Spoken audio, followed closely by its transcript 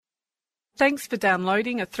Thanks for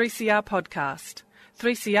downloading a 3CR podcast.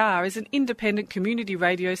 3CR is an independent community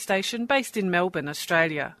radio station based in Melbourne,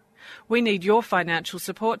 Australia. We need your financial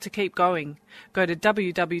support to keep going. Go to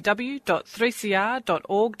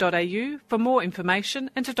www.3cr.org.au for more information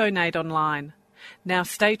and to donate online. Now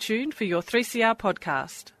stay tuned for your 3CR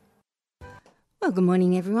podcast. Well, good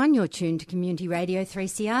morning, everyone. You're tuned to Community Radio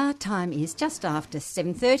 3CR. Time is just after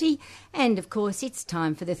 7:30, and of course, it's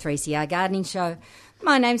time for the 3CR Gardening Show.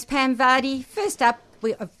 My name's Pam Vardy. First up,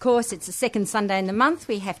 of course, it's the second Sunday in the month.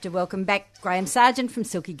 We have to welcome back Graham Sargent from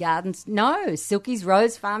Silky Gardens. No, Silky's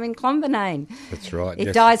Rose Farm in Clonburnane. That's right.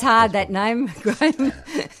 It dies hard, that name, Graham.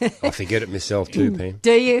 I forget it myself too, Pam.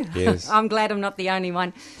 Do you? Yes. I'm glad I'm not the only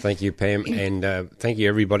one. Thank you, Pam, and thank you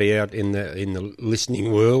everybody out in the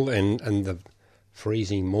listening world and the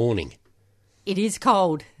freezing morning. It is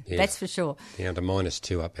cold, Yes. that's for sure. Down to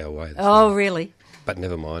 -2 up our way. This Oh, morning. really? But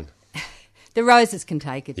never mind. The roses can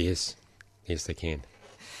take it. Yes, they can.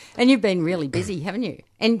 And you've been really busy, haven't you?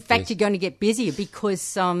 In fact, Yes. You're going to get busier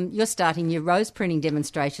because you're starting your rose pruning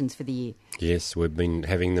demonstrations for the year. Yes, we've been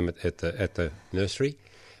having them at the nursery.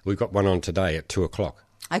 We've got one on today at 2:00.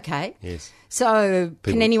 Okay. Yes. So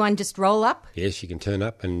can anyone just roll up? Yes, you can turn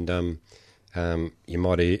up, and you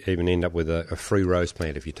might even end up with a free rose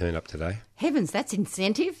plant if you turn up today. Heavens, that's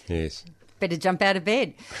incentive. Yes. Better jump out of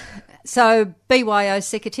bed. So BYO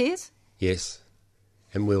secateurs? Yes,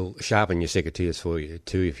 and we'll sharpen your secateurs for you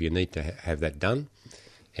too if you need to have that done.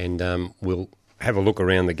 And we'll have a look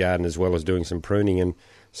around the garden as well as doing some pruning and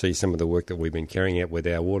see some of the work that we've been carrying out with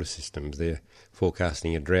our water systems. They're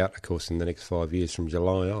forecasting a drought, of course, in the next 5 years from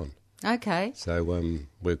July on. Okay. So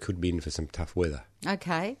we could be in for some tough weather.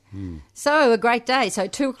 Okay. So a great day. So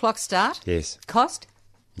 2:00 start? Yes. Cost?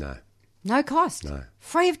 No. No cost? No.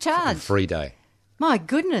 Free of charge? Free day. My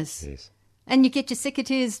goodness. Yes. And you get your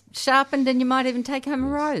secateurs sharpened and you might even take home a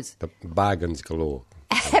rose. The bargains galore.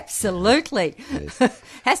 Absolutely. Yes.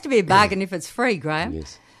 Has to be a bargain if it's free, Graham.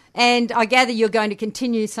 Yes. And I gather you're going to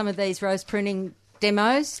continue some of these rose pruning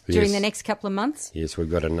demos during Yes. the next couple of months? Yes, we've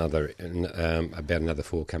got about another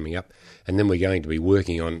 4 coming up. And then we're going to be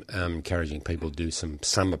working on encouraging people to do some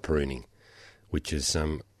summer pruning, which is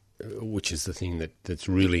the thing that's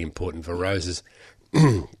really important for roses.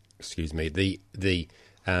 Excuse me.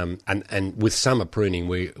 And with summer pruning,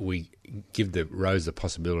 we give the rose the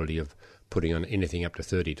possibility of putting on anything up to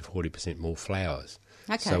 30 to 40% more flowers.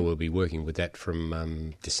 Okay. So we'll be working with that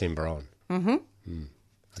from December on. Mm-hmm.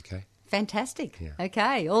 Okay. Fantastic. Yeah.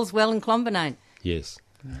 Okay, all's well in Clonburnane. Yes.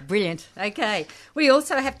 Brilliant. Okay. We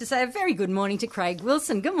also have to say a very good morning to Craig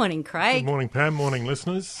Wilson. Good morning, Craig. Good morning, Pam. Morning,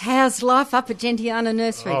 listeners. How's life up at Gentiana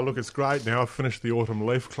Nursery? Oh, look, it's great now. I've finished the autumn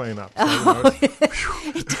leaf clean-up. So,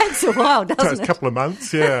 It takes a while, takes doesn't a it? couple of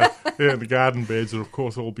months, yeah. Yeah, the garden beds are, of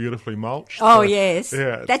course, all beautifully mulched. Oh, so, yes.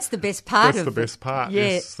 Yeah. That's the best part That's of the best part. Yeah.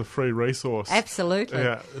 Yes, it's the free resource. Absolutely.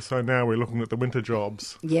 Yeah, so now we're looking at the winter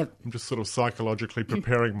jobs. Yep. I'm just sort of psychologically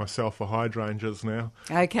preparing myself for hydrangeas now.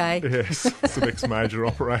 Okay. Yes, it's the next major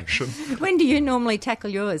operation. When do you normally tackle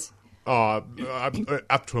yours? Oh,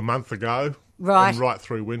 up to a month ago. Right. And right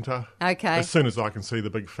through winter. Okay. As soon as I can see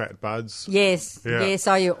the big fat buds. Yes. Yeah. Yes.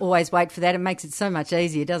 Oh, you always wait for that. It makes it so much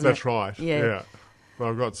easier, doesn't That's it? right. Yeah. Yeah. Well,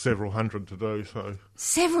 I've got several hundred to do, so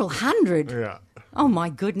Several hundred? yeah. Oh, my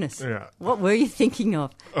goodness. Yeah. What were you thinking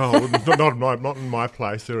of? Oh, well, not in my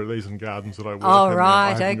place. There are these in gardens that I work Oh, in.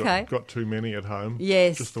 right, I haven't okay. got too many at home.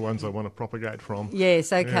 Yes. Just the ones I want to propagate from.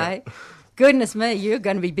 Yes, okay. Goodness me, you're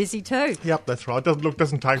going to be busy too. Yep, that's right.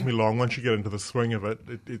 Doesn't take me long. Once you get into the swing of it,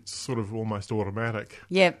 it's sort of almost automatic.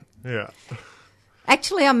 Yep. Yeah.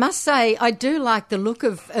 Actually, I must say, I do like the look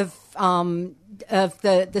of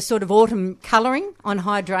the sort of autumn colouring on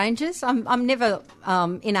hydrangeas. I'm never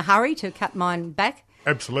in a hurry to cut mine back.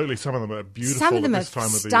 Absolutely. Some of them are beautiful Some of them at are this time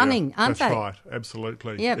of the year. stunning, aren't That's they? right.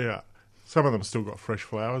 Absolutely. Yep. Yeah. Some of them still got fresh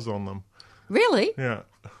flowers on them. Really? Yeah.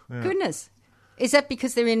 Yeah. Goodness. Is that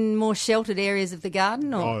because they're in more sheltered areas of the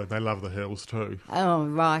garden? Or? Oh, they love the hills too. Oh,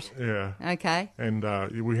 right. Yeah. Okay. And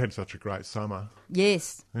we had such a great summer.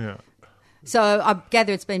 Yes. Yeah. So I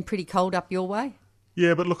gather it's been pretty cold up your way?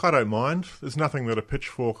 Yeah, but look, I don't mind. There's nothing that a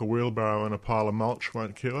pitchfork, a wheelbarrow and a pile of mulch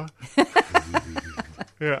won't cure.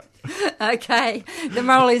 Yeah, Okay. The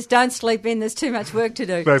moral is don't sleep in. There's too much work to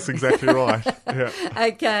do. that's exactly right. Yeah.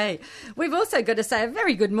 Okay. We've also got to say a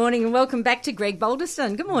very good morning and welcome back to Greg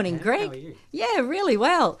Balderston. Good morning, Greg. How are you? Yeah, really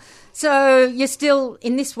well. So you're still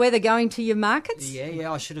in this weather going to your markets?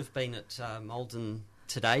 Yeah. I should have been at Malden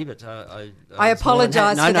today, but I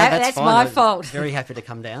apologise for that. That's fine. my I'm fault. Very happy to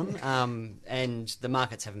come down. And the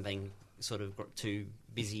markets haven't been sort of too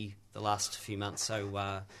busy the last few months,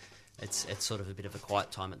 so it's sort of a bit of a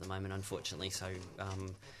quiet time at the moment, unfortunately. So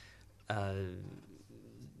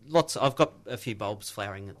lots. I've got a few bulbs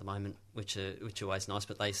flowering at the moment, which are always nice,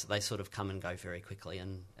 but they sort of come and go very quickly.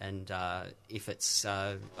 And if it's,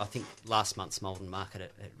 I think last month's Malden Market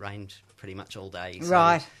it rained pretty much all day. So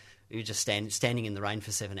Right. You were just standing in the rain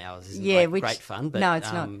for 7 hours isn't great fun. But no,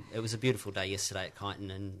 it's not. It was a beautiful day yesterday at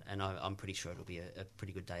Kyneton, and I'm pretty sure it'll be a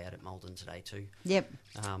pretty good day out at Malden today too. Yep.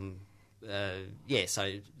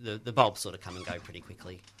 So the bulbs sort of come and go pretty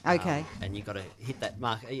quickly. Okay. And you've got to hit that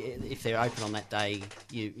mark. If they're open on that day,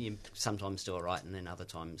 you sometimes do all right, and then other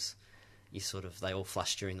times they all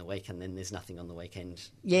flush during the week, and then there's nothing on the weekend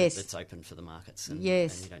Yes. that's open for the markets, and,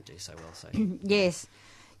 Yes. and you don't do so well. So Yes.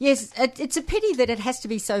 Yes, it's a pity that it has to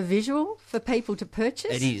be so visual for people to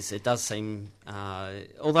purchase. it is. It does seem,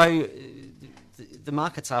 although the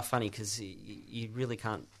markets are funny because you really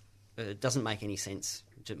can't. It doesn't make any sense.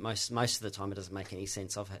 Most of the time, it doesn't make any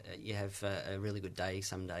sense. You have a really good day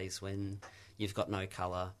some days when you've got no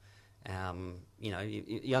colour.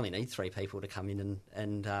 You only need 3 people to come in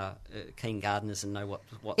and keen gardeners and know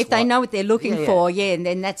what's If they what. know what they're looking Yeah. for, and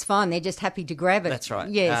then that's fine. They're just happy to grab it. That's right.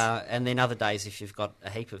 Yes. And then other days, if you've got a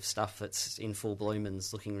heap of stuff that's in full bloom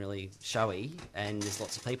and's looking really showy, and there's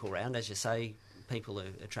lots of people around, as you say, people are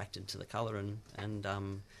attracted to the colour, and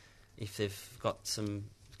if they've got some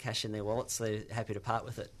cash in their wallets, they're happy to part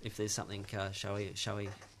with it if there's something showy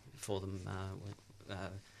for them.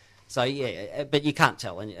 But you can't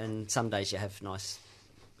tell, and some days you have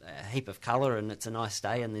a heap of colour and it's a nice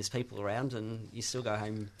day and there's people around and you still go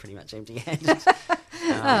home pretty much empty-handed.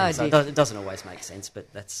 So it doesn't always make sense, but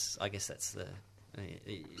I guess that's the...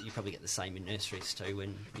 you probably get the same in nurseries too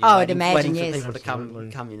when you're I'd imagine, waiting for yes. people Absolutely.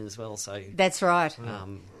 to come in as well. So That's right.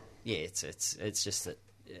 it's just that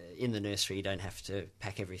in the nursery you don't have to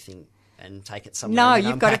pack everything and take it somewhere. No, and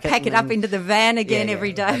you've got to unpack pack it and up into the van again Yeah,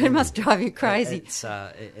 every yeah. day. It must drive you crazy.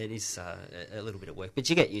 It is a little bit of work, but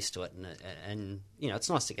you get used to it, and it's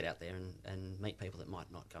nice to get out there and meet people that might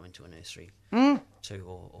not go into a nursery too,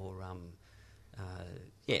 or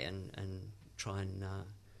and try and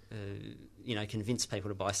convince people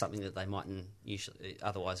to buy something that they mightn't usually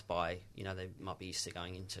otherwise buy. They might be used to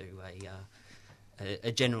going into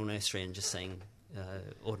a general nursery and just seeing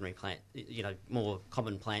ordinary plant, more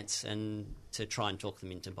common plants, and to try and talk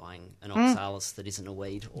them into buying an oxalis that isn't a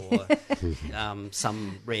weed, or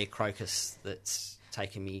some rare crocus that's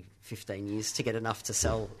taken me 15 years to get enough to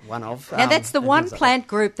sell one of. Now, that's the and one things like plant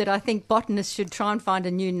group that I think botanists should try and find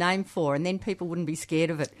a new name for, and then people wouldn't be scared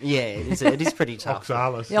of it. that. Yeah, it is pretty tough.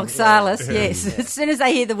 Oxalis. The oxalis, Yeah. yes. As soon as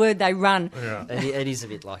they hear the word, they run. Yeah. It is a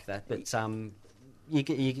bit like that, but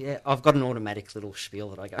I've got an automatic little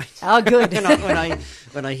spiel that I go into. Oh, good.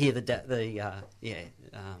 when I hear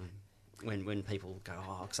when people go,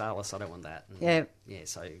 oh, oxalis, I don't want that. And,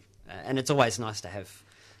 So and it's always nice to have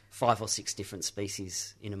 5 or 6 different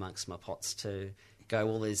species in amongst my pots to go,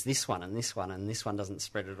 well, there's this one and this one, and this one doesn't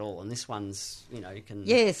spread at all, and this one's can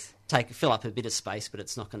Yes. fill up a bit of space, but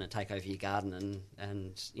it's not going to take over your garden,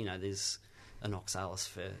 and there's an oxalis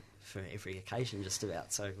for every occasion just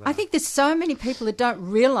about. So I think there's so many people that don't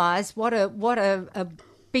realise what a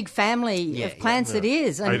big family of plants it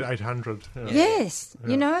is. And 800. Yeah. yes,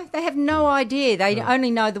 they have no idea. They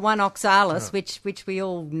only know the one oxalis, which we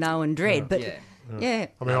all know and dread. But yeah.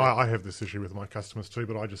 I mean, I have this issue with my customers too,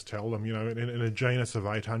 but I just tell them, in a genus of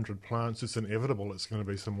 800 plants, it's inevitable it's going to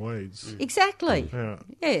be some weeds. Exactly. Yeah.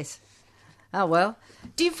 Yes. Oh well.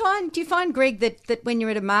 Do you find, Greg, that when you're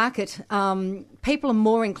at a market, people are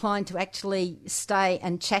more inclined to actually stay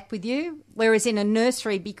and chat with you, whereas in a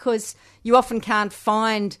nursery, because you often can't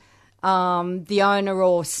find the owner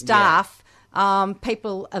or staff,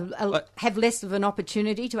 people have less of an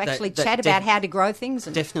opportunity to actually chat about how to grow things.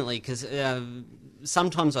 Definitely, because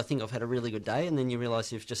sometimes I think I've had a really good day, and then you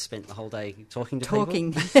realise you've just spent the whole day talking to people.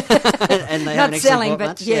 Talking. And they Not haven't actually selling, bought but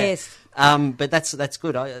much. yes. But that's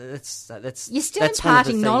good. That's You're still that's one of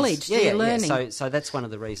the imparting things- knowledge to your learning. So that's one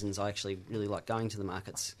of the reasons I actually really like going to the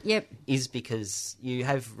markets. Yep. Is because you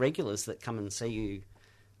have regulars that come and see you,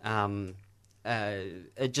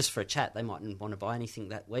 just for a chat. They mightn't want to buy anything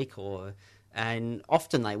that week, and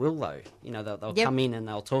often they will though. They'll Yep. come in and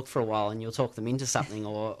they'll talk for a while, and you'll talk them into something,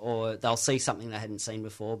 or they'll see something they hadn't seen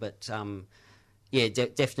before. But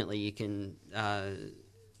definitely you can.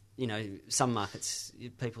 Some markets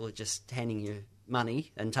people are just handing you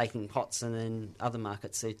money and taking pots, and then other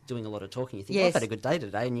markets they're doing a lot of talking. You think, Yes. I've had a good day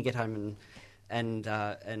today, and you get home and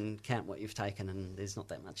count what you've taken, and there's not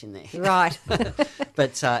that much in there. Right.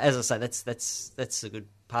 But as I say, that's a good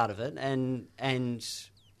part of it, and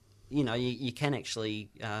you can actually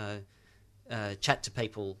chat to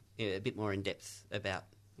people a bit more in depth about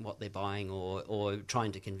what they're buying, or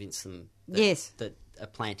trying to convince them that a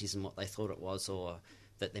plant isn't what they thought it was, or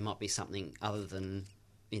that there might be something other than,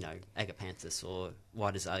 agapanthus or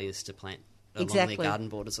white azaleas to plant along their garden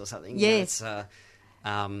borders or something. Yes.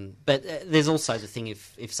 But there's also the thing,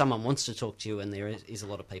 if someone wants to talk to you and there is a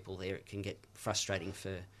lot of people there, it can get frustrating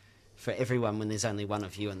for everyone when there's only one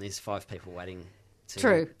of you and there's 5 people waiting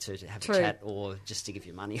to have a chat, or just to give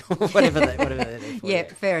you money or whatever they're there for. Yeah,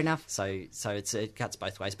 fair enough. So it cuts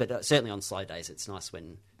both ways. But certainly on slow days, it's nice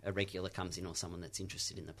when a regular comes in or someone that's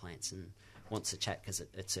interested in the plants and wants to chat, because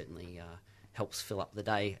it certainly helps fill up the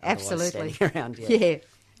day. Absolutely. Standing around, yeah.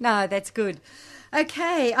 No, that's good.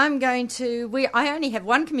 Okay, I only have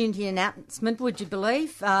one community announcement, would you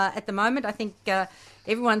believe, at the moment. I think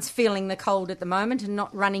everyone's feeling the cold at the moment and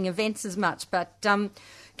not running events as much. But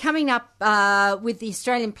coming up with the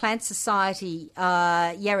Australian Plant Society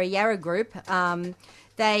Yarra Yarra group,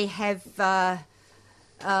 they have...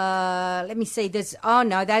 let me see. They've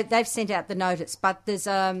sent out the notice, but there's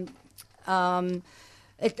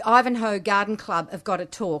at Ivanhoe Garden Club have got a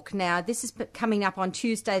talk. Now, this is coming up on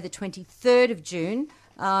Tuesday, the 23rd of June.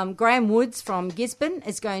 Graham Woods from Gisborne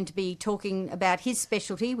is going to be talking about his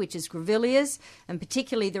specialty, which is grevilleas, and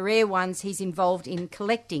particularly the rare ones he's involved in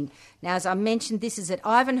collecting. Now, as I mentioned, this is at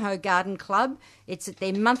Ivanhoe Garden Club. It's at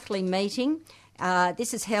their monthly meeting.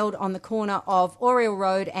 This is held on the corner of Oriel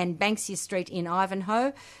Road and Banksia Street in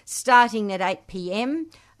Ivanhoe, starting at 8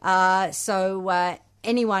 p.m. So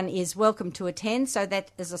anyone is welcome to attend. So that,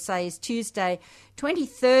 as I say, is Tuesday,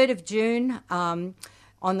 23rd of June, on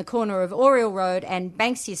the corner of Oriel Road and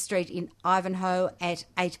Banksia Street in Ivanhoe at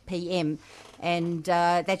 8 p.m. And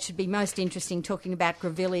that should be most interesting, talking about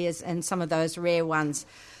grevilleas and some of those rare ones.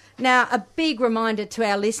 Now, a big reminder to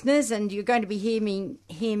our listeners, and you're going to be hear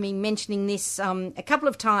me mentioning this a couple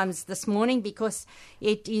of times this morning, because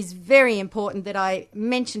it is very important that I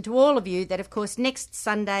mention to all of you that, of course, next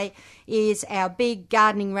Sunday is our big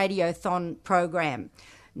gardening radiothon program.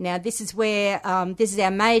 Now, this is where this is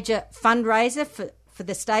our major fundraiser for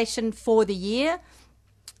the station for the year.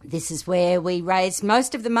 This is where we raise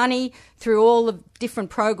most of the money through all the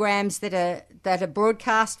different programs that are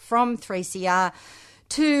broadcast from 3CR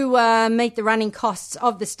to meet the running costs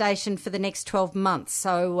of the station for the next 12 months.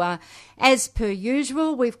 So as per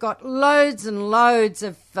usual, we've got loads and loads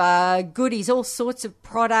of goodies, all sorts of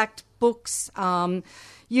product, books,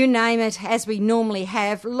 you name it, as we normally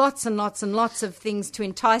have. Lots and lots and lots of things to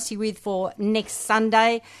entice you with for next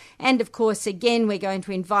Sunday. And, of course, again, we're going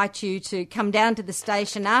to invite you to come down to the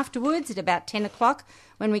station afterwards at about 10 o'clock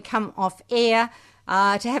when we come off air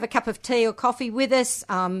to have a cup of tea or coffee with us.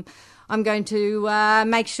 I'm going to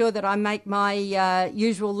make sure that I make my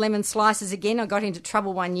usual lemon slices again. I got into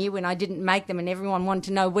trouble one year when I didn't make them and everyone wanted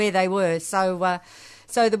to know where they were. So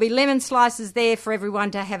there'll be lemon slices there for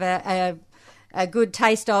everyone to have a good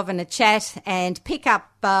taste of and a chat, and pick up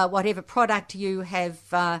whatever product you have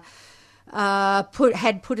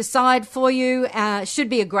put aside for you. Should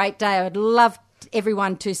be a great day. I would love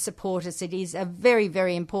everyone to support us. It is a very,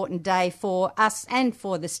 very important day for us and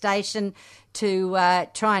for the station to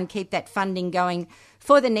try and keep that funding going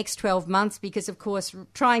for the next 12 months, because, of course,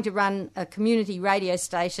 trying to run a community radio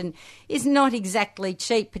station is not exactly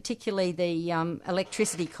cheap, particularly the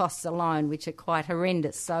electricity costs alone, which are quite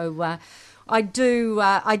horrendous. So I do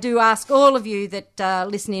ask all of you that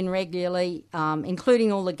listen in regularly,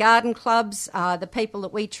 including all the garden clubs, the people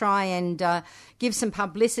that we try and give some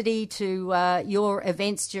publicity to your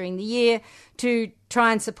events during the year, to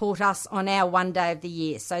try and support us on our one day of the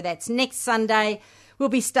year. So that's next Sunday. We'll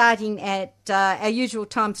be starting at our usual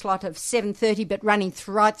time slot of 7:30, but running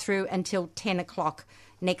right through until 10 o'clock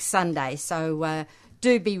next Sunday. So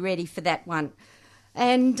do be ready for that one.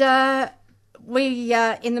 And in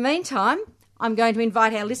the meantime, I'm going to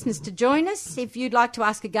invite our listeners to join us. If you'd like to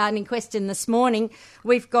ask a gardening question this morning,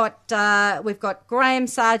 we've got Graham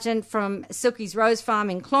Sargent from Silky's Rose Farm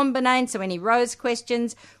in Clonbinane, so any rose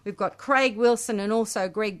questions. We've got Craig Wilson and also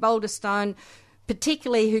Greg Boulderstone,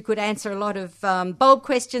 particularly, who could answer a lot of bulb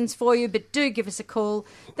questions for you, but do give us a call.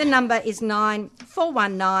 The number is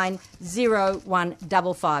 9419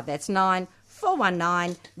 0155. That's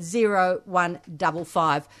 9419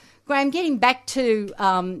 0155. Graham, getting back to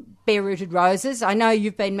bare-rooted roses, I know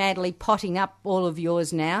you've been madly potting up all of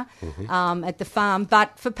yours now at the farm,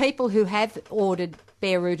 but for people who have ordered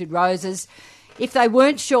bare-rooted roses, if they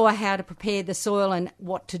weren't sure how to prepare the soil and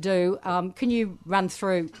what to do, can you run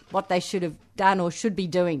through what they should have done or should be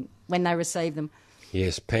doing when they receive them?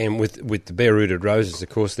 Yes, Pam, with the bare-rooted roses, of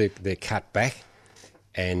course, they're cut back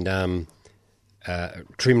and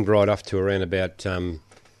trimmed right off to around about 100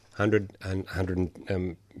 100 and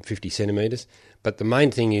 150 centimetres. But the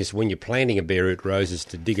main thing is when you're planting a bare root rose is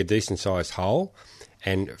to dig a decent sized hole,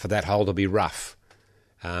 and for that hole to be rough.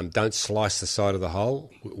 Don't slice the side of the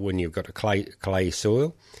hole when you've got a clay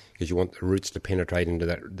soil, because you want the roots to penetrate into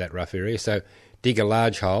that rough area. So dig a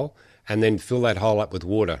large hole and then fill that hole up with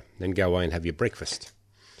water. Then go away and have your breakfast.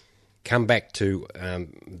 Come back to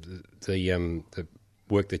the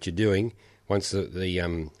work that you're doing once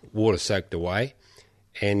the water's soaked away,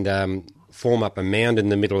 and form up a mound in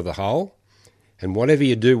the middle of the hole. And whatever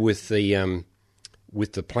you do with the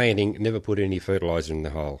planting, never put any fertiliser in the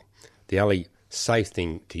hole. The only safe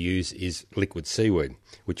thing to use is liquid seaweed,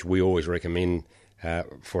 which we always recommend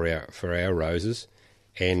for our roses,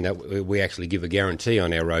 and we actually give a guarantee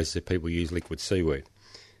on our roses if people use liquid seaweed.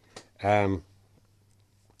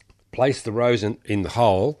 Place the rose in the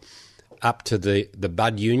hole up to the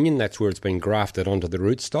bud union. That's where it's been grafted onto the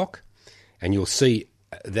rootstock, and you'll see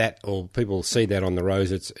that, or people see that on the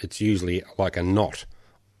rose. It's usually like a knot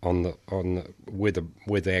on the where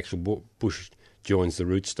the actual bush joins the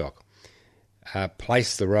rootstock.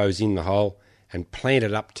 Place the rose in the hole and plant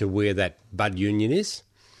it up to where that bud union is.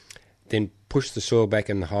 Then push the soil back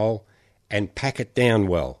in the hole and pack it down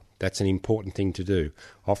well. That's an important thing to do.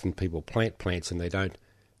 Often people plant plants and they don't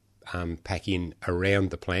pack in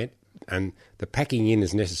around the plant, and the packing in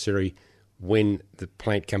is necessary when the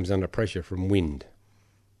plant comes under pressure from wind.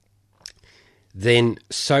 Then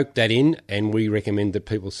soak that in, and we recommend that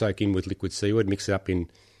people soak in with liquid seaweed, mix it up in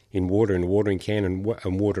water in a watering can and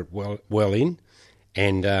water it well in,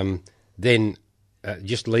 and then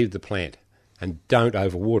just leave the plant and don't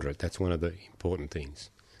overwater it. That's one of the important things.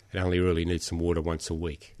 It only really needs some water once a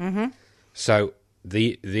week. Mm-hmm. So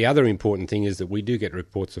the other important thing is that we do get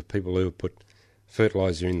reports of people who have put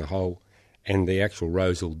fertiliser in the hole and the actual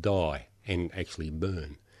rose will die and actually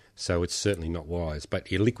burn. So it's certainly not wise.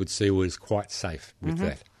 But your liquid seaweed is quite safe with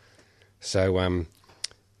that. So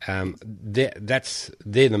they're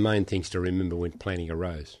the main things to remember when planting a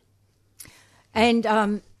rose. And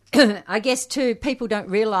I guess too, people don't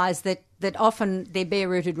realise that often their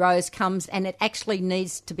bare-rooted rose comes and it actually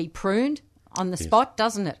needs to be pruned on the spot,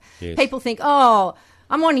 doesn't it? Yes. People think, oh,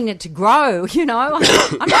 I'm wanting it to grow, I'm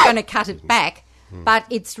not going to cut it back. But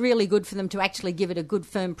it's really good for them to actually give it a good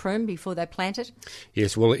firm prune before they plant it.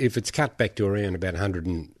 Yes, well, if it's cut back to around about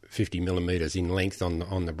 150 millimetres in length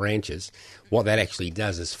on the branches, what that actually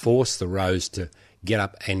does is force the rose to get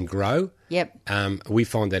up and grow. Yep. We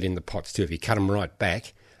find that in the pots too. If you cut them right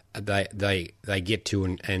back, they get to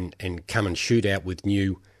and come and shoot out with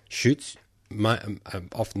new shoots.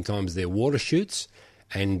 Oftentimes they're water shoots,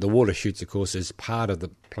 and the water shoots, of course, is part of the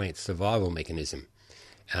plant's survival mechanism.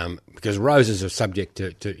 Because roses are subject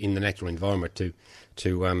to in the natural environment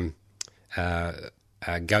to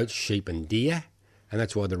goats, sheep, and deer, and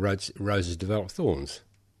that's why the roses develop thorns.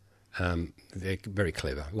 They're very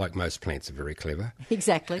clever, like most plants are very clever.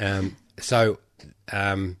 Exactly. So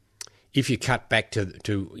if you cut back to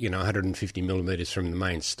 150 millimetres from the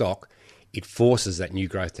main stock, it forces that new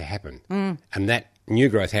growth to happen, and that new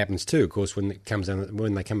growth happens too, of course, when they come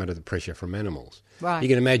under the pressure from animals. Right. You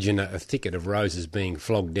can imagine a thicket of roses being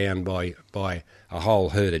flogged down by a whole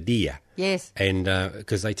herd of deer. Yes. And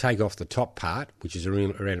because they take off the top part, which is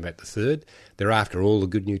around about the third, they're after all the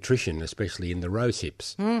good nutrition, especially in the rose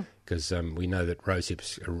hips, because we know that rose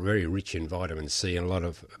hips are very rich in vitamin C and a lot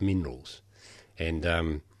of minerals.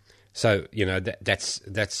 And so,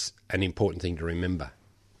 that's an important thing to remember.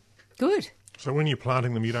 Good. So when you're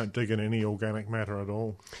planting them, you don't dig in any organic matter at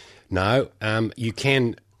all? No, you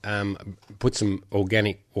can put some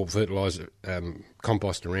organic or fertiliser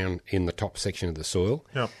compost around in the top section of the soil.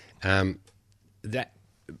 Yep. That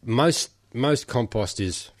most compost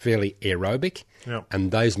is fairly aerobic, yep.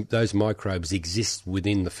 and those microbes exist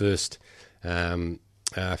within the first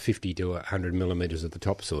 50 to 100 millimetres of the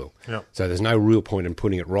topsoil. Yep. So there's no real point in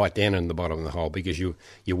putting it right down in the bottom of the hole, because you're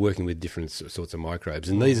working with different sorts of microbes.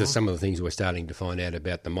 And these are some of the things we're starting to find out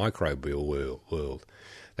about the microbial world.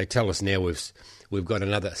 They tell us now we've got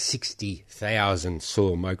another 60,000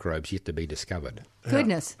 soil microbes yet to be discovered.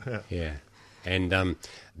 Goodness. Yeah. And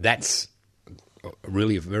that's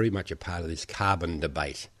really very much a part of this carbon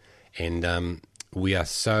debate. And we are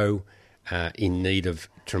so in need of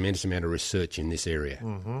tremendous amount of research in this area.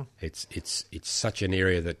 Mm-hmm. It's such an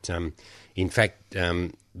area that, in fact,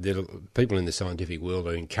 people in the scientific world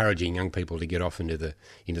are encouraging young people to get off into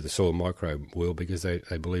the soil microbe world, because they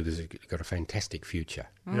believe it's got a fantastic future.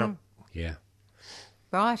 Yep. Yeah.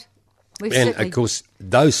 Right. We've And certainly- of course,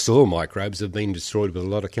 those soil microbes have been destroyed with a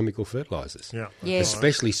lot of chemical fertilisers. Yeah. Yes.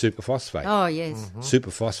 Especially superphosphate. Oh, yes.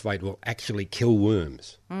 Superphosphate will actually kill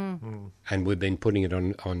worms, and we've been putting it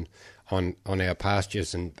on our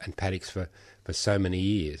pastures and paddocks for so many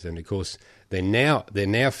years. And of course, they're now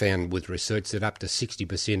found with research that up to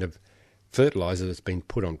 60% of fertiliser that's been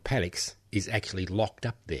put on paddocks is actually locked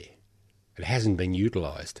up there. It hasn't been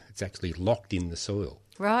utilised. It's actually locked in the soil.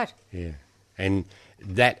 Right. Yeah, and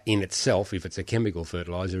that in itself, if it's a chemical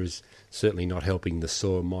fertiliser, is certainly not helping the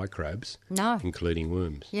soil microbes, No. including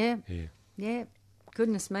worms. Yeah. Yeah. Yeah.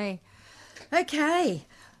 Goodness me. Okay.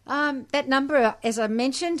 That number, as I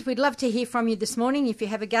mentioned, we'd love to hear from you this morning. If you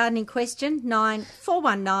have a gardening question,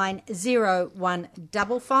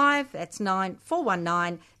 94190155. That's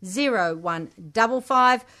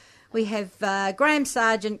 94190155. We have Graham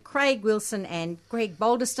Sargent, Craig Wilson and Greg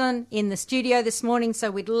Balderston in the studio this morning, so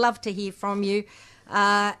we'd love to hear from you.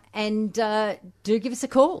 And do give us a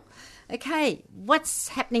call. Okay, what's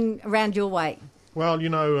happening around your way? Well,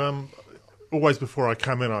 always before I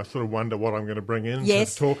come in, I sort of wonder what I'm going to bring in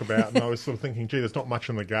Yes. to talk about. And I was sort of thinking, gee, there's not much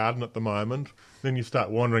in the garden at the moment. Then you start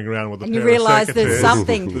wandering around with a And you pair of realise there's secateurs.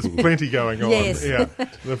 something. There's plenty going on. Yes. Yeah.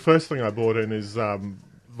 The first thing I bought in is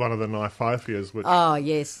one of the Niphopias, which Oh,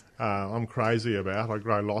 yes. I'm crazy about. I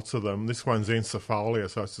grow lots of them. This one's Encephalia,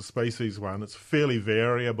 so it's a species one. It's fairly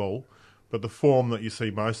variable, but the form that you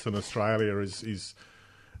see most in Australia is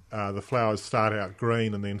the flowers start out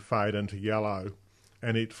green and then fade into yellow,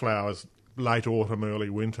 and it flowers late autumn, early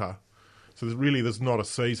winter. So there's not a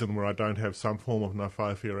season where I don't have some form of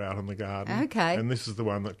Niphophia out in the garden. Okay. And this is the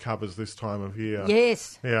one that covers this time of year.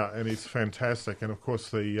 Yes. Yeah, and it's fantastic. And of course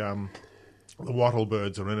the wattle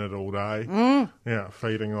birds are in it all day. Yeah,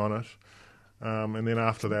 feeding on it. And then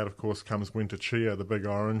after that, of course, comes winter chia, the big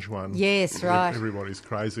orange one. Yes, right. Everybody's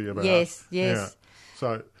crazy about. Yes, yes. Yeah.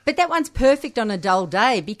 So But that one's perfect on a dull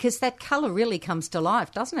day because that colour really comes to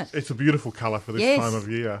life, doesn't it? it's a beautiful colour for this Yes. time of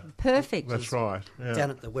year. Perfect. That's right. Yeah. Down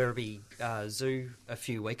at the Werribee Zoo a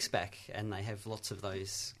few weeks back, and they have lots of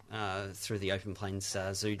those through the Open Plains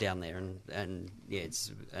Zoo down there, and and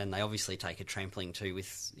they obviously take a trampoline too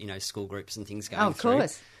with school groups and things going Oh, of through.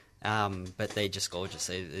 course. But they're just gorgeous.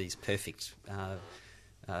 They're these perfect,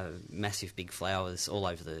 massive big flowers all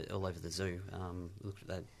over the zoo.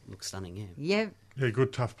 They look stunning. Yeah. Yeah. Yeah,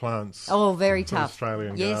 good tough plants. Oh, very for tough.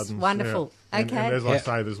 Australian Yes, gardens. wonderful. Yeah. And Okay. as I Yeah.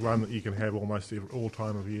 say, there's one that you can have almost all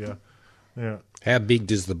time of year. Yeah. How big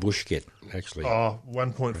does the bush get, actually? Oh,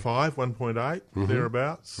 1.5, 1.8,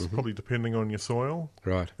 thereabouts, probably depending on your soil.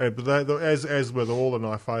 Right. But as with all the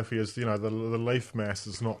Niphopias, the leaf mass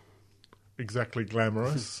is not exactly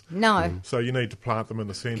glamorous. No. So you need to plant them in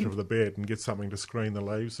the centre of the bed and get something to screen the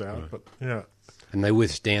leaves out. But yeah, And they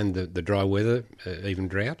withstand the dry weather, even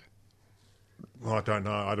drought? I don't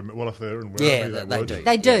know. Well, if they're in Yeah, Werribee, they would. do.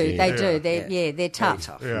 They do. Yeah. They Yeah. do. They're Yeah. they're tough.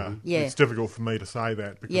 Very tough. Yeah. Yeah. It's difficult for me to say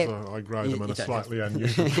that because Yeah. I grow them in You a don't slightly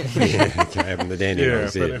unusual. Yeah, okay, having the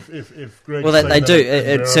dandelions, but yeah. if Greg's Well, they seen do.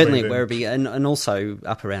 that in It's certainly then- at Werribee, and also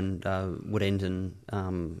up around Wood End, and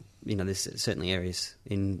there's certainly areas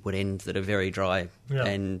in Wood End that are very dry, Yeah.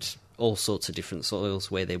 and all sorts of different soils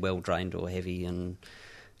where they're well drained or heavy, and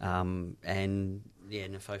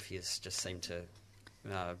Niphopias just seem to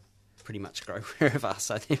pretty much grow wherever,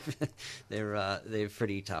 so they're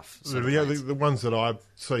pretty tough. Sort of plants. The ones that I've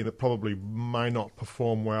seen that probably may not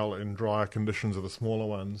perform well in drier conditions are the smaller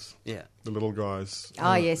ones, Yeah. the little guys.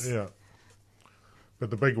 Oh, yes. Yeah. But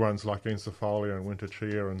the big ones like Encephalia and Winter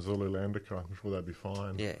Chia and Zulu Landica, I'm sure they'd be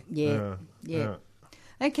fine. Yeah. Yeah.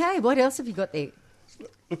 Okay. What else have you got there?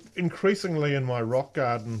 Look, increasingly in my rock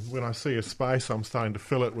garden, when I see a space, I'm starting to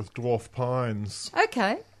fill it with dwarf pines.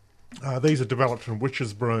 Okay. These are developed from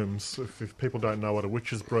witch's brooms. If people don't know what a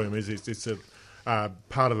witch's broom is, it's a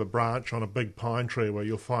part of a branch on a big pine tree where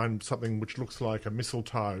you'll find something which looks like a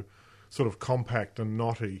mistletoe, sort of compact and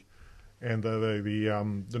knotty. And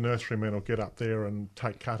the nurserymen will get up there and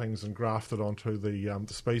take cuttings and graft it onto the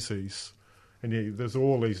species. And there's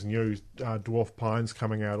all these new dwarf pines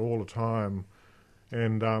coming out all the time.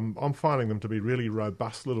 And I'm finding them to be really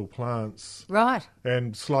robust little plants Right.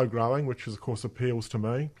 and slow growing, which of course appeals to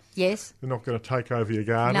me. Yes. They're not going to take over your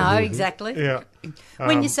garden. No, exactly. Yeah.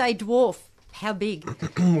 When you say dwarf, how big?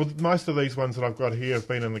 Well, most of these ones that I've got here have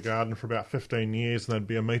been in the garden for about 15 years, and they'd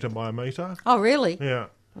be a metre by a metre. Oh, really? Yeah.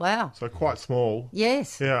 Wow. So quite small.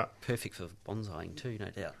 Yes. Yeah. Perfect for bonsaiing too, no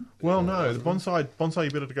doubt. Well, no, the bonsai, you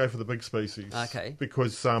better to go for the big species. Okay.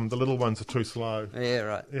 Because the little ones are too slow. Yeah,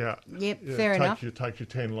 right. Yeah. Yep, Yeah, fair enough. Takes you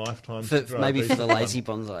 10 lifetimes. For, to grow a maybe for the decent lazy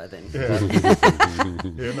bonsai then.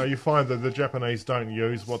 one. Yeah. No, you find that the Japanese don't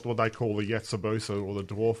use what they call the Yatsubusa or the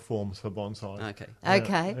dwarf forms for bonsai. Okay.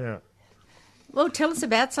 Okay. Yeah. Well, tell us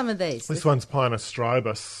about some of these. This one's Pinus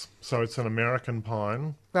strobus, so it's an American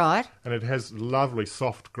pine, Right. and it has lovely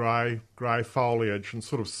soft grey foliage and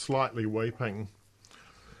sort of slightly weeping,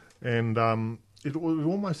 and it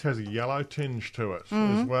almost has a yellow tinge to it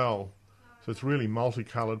as well. So it's really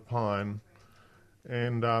multicoloured pine,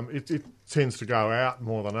 and it tends to go out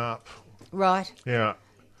more than up. Right. Yeah,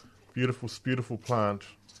 beautiful plant.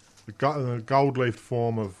 The gold-leafed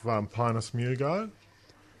form of Pinus mugo,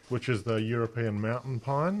 which is the European mountain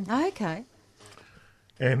pine. Okay.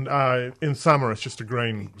 And in summer, it's just a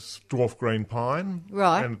dwarf green pine.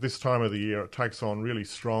 Right. And this time of the year, it takes on really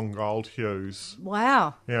strong gold hues.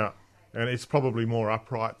 Wow. Yeah. And it's probably more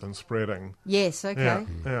upright than spreading. Yes, okay.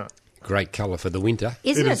 Yeah. Great colour for the winter.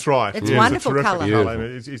 Isn't it? It is right. It's Yeah, wonderful it's a terrific colour. colour.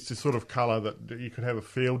 And it's the sort of colour that you could have a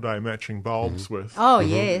field day matching bulbs with. Oh,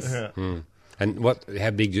 yes. Yeah. And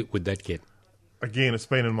how big would that get? Again, it's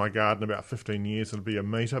been in my garden about 15 years. It'd be a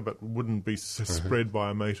metre, but wouldn't be spread by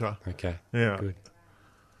a metre. Okay. Yeah. Good.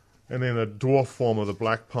 And then the dwarf form of the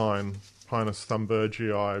black pine, Pinus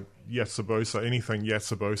thunbergii yatsubosa. Anything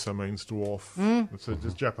yatsubosa means dwarf. It's a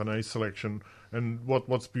Japanese selection. And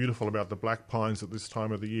what's beautiful about the black pines at this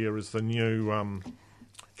time of the year is the new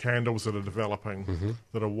candles that are developing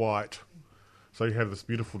that are white. So you have this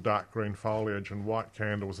beautiful dark green foliage and white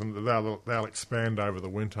candles, and they'll expand over the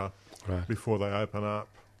winter before they open up.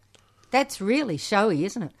 That's really showy,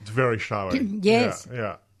 isn't it? It's very showy. Yes.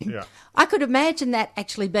 Yeah. I could imagine that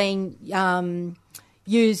actually being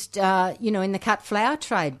used, in the cut flower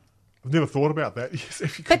trade. I've never thought about that. Yes,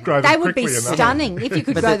 if you could But grow them they would be quickly enough. stunning if you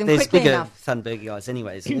could But grow them there's quickly bigger enough. thunbergii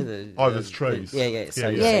anyways. There's trees. So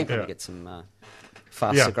Yeah. you probably get some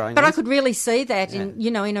faster growing But I ones. could really see that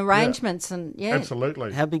in arrangements and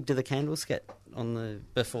Absolutely. How big do the candles get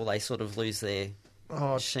before they sort of lose their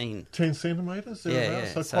sheen? 10 centimetres? Yeah.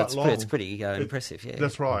 So So quite long. it's pretty impressive, yeah.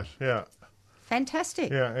 That's right, yeah.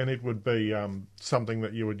 Fantastic. Yeah, and it would be something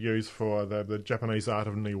that you would use for the Japanese art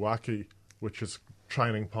of niwaki, which is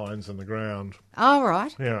training pines in the ground. All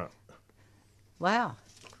right. Yeah. Wow.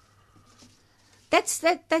 That's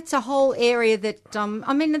a whole area that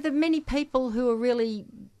are there many people who are really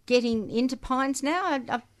getting into pines now?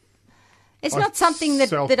 It's I not something that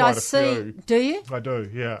sell I quite a see. few. Do you? I do,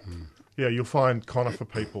 yeah. Yeah, you'll find conifer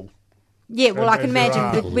people. Yeah. Well, I can And there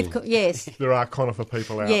imagine are. with yes. There are conifer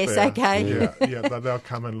people out Yes, there. okay. Yeah, they'll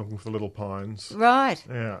come in looking for little pines. Right.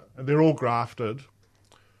 Yeah, and they're all grafted,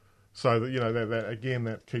 so that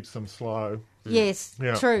that keeps them slow. Yes.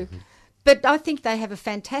 Yeah. True. But I think they have a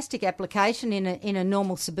fantastic application in a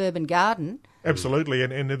normal suburban garden. Absolutely,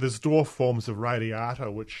 and there's dwarf forms of radiata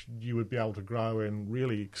which you would be able to grow in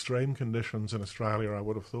really extreme conditions in Australia, I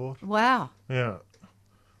would have thought. Wow. Yeah,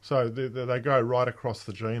 so they go right across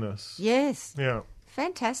the genus. Yes. Yeah.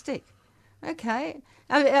 Fantastic. Okay.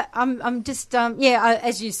 I'm just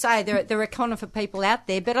as you say, there are conifer people out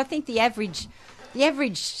there, but I think the average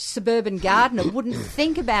suburban gardener wouldn't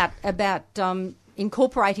think about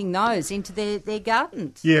incorporating those into their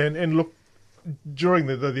gardens. Yeah, and look, during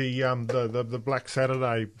the Black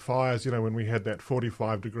Saturday fires, when we had that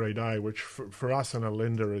 45-degree day, which for us in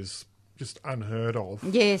Alinda is just unheard of.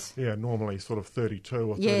 Yes. Yeah, normally sort of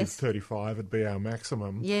 32 or 35 would be our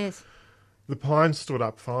maximum. Yes. The pines stood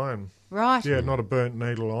up fine. Right. Yeah, not a burnt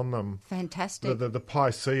needle on them. Fantastic. The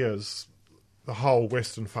Piceas, the whole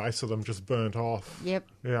western face of them just burnt off. Yep.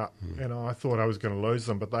 Yeah, and I thought I was going to lose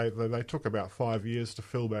them, but they took about 5 years to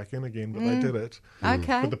fill back in again, but they did it.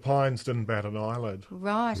 Okay. But the pines didn't bat an eyelid.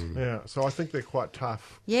 Right. Yeah, so I think they're quite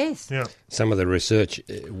tough. Yes. Yeah. Some of the research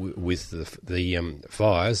with the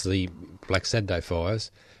fires, the Black Saturday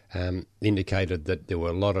fires, indicated that there were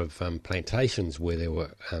a lot of plantations where there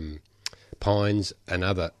were pines and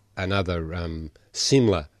other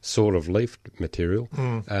similar sort of leaf material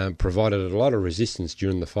provided a lot of resistance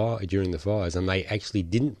during the fires, and they actually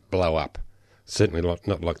didn't blow up. Certainly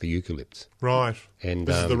not like the eucalypts. Right. And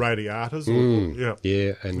this is the radiatas?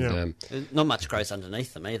 Not much grows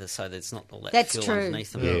underneath them either, so there's not all that That's fuel true.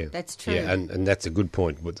 underneath them. Yeah, That's true. Yeah, and that's a good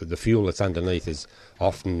point. The fuel that's underneath is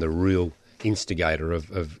often the real instigator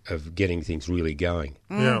of getting things really going.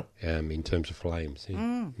 Yeah. In terms of flames.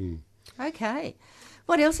 Yeah. Okay.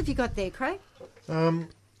 What else have you got there, Craig? A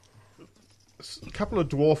couple of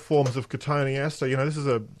dwarf forms of Cotoneaster. This is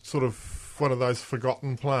a sort of one of those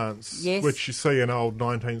forgotten plants, Yes. which you see in old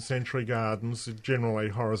 19th century gardens, generally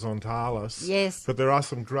horizontalis. Yes. But there are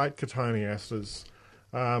some great Cotoneasters,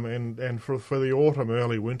 and for the autumn,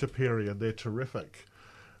 early winter period, they're terrific.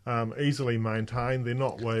 Easily maintained. They're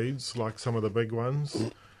not weeds like some of the big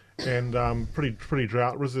ones, and pretty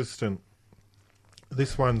drought resistant.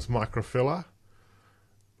 This one's Microphylla,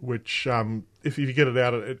 which if you get it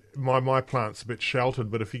out, my plant's a bit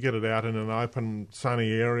sheltered, but if you get it out in an open,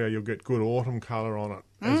 sunny area, you'll get good autumn colour on it,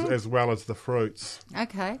 as well as the fruits.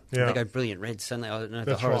 Okay. Yeah, They go brilliant reds, don't they? I know the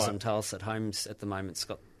That's right. Horizontalis at Homes at the moment's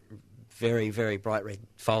got very, very bright red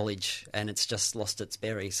foliage, and it's just lost its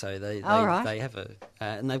berry. So they have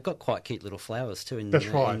and they've got quite cute little flowers too. That's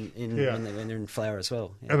right. When they're in flower as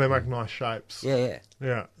well. Yeah. and they make nice shapes. Yeah.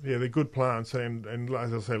 Yeah, they're good plants, and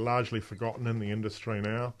as I say, largely forgotten in the industry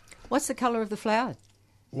now. What's the colour of the flower?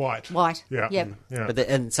 White. Yeah. Yep. Yeah. But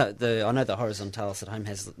I know the Horizontalis at Home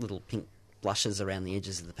has little pink blushes around the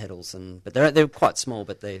edges of the petals, but they're quite small,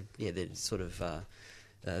 but they're sort of.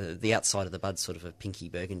 The outside of the bud's sort of a pinky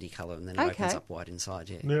burgundy colour, and then it opens up white inside.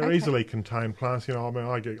 Yeah, They're easily contained plants.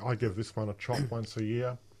 I give this one a chop once a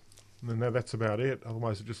year, and then that's about it.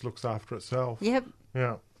 Otherwise, it just looks after itself. Yep.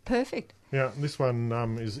 Yeah. Perfect. Yeah. And this one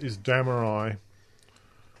is Damarai,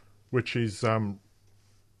 which is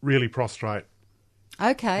really prostrate.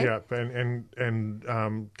 Okay. Yeah,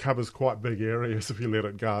 and covers quite big areas if you let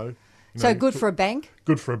it go. So good for a bank?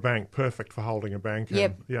 Good for a bank, perfect for holding a bank.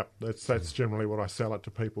 Yep. Yep. That's generally what I sell it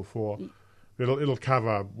to people for. It'll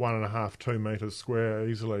cover 1.5, 2 metres square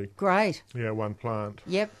easily. Great. Yeah, one plant.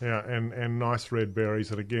 Yep. Yeah, and nice red berries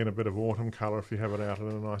that again a bit of autumn colour if you have it out in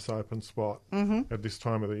a nice open spot at this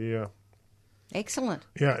time of the year. Excellent.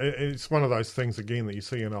 Yeah, it's one of those things again that you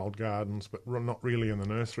see in old gardens, but not really in the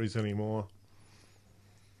nurseries anymore.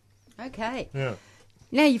 Okay. Yeah.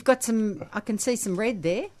 Now you've got I can see some red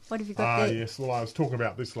there. What have you got there? Yes. Well, I was talking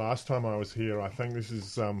about this last time I was here. I think this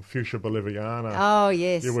is Fuchsia boliviana. Oh,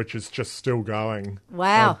 yes. Yeah, which is just still going.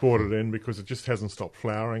 Wow. I bought it in because it just hasn't stopped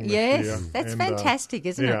flowering this Yes, year. that's fantastic,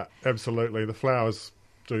 isn't it? Yeah, absolutely. The flowers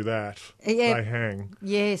do that. Yeah. They hang.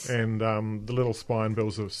 Yes. And the little spine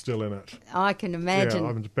bills are still in it. I can imagine. Yeah,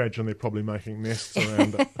 I imagine they're probably making nests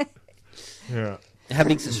around it. Yeah. How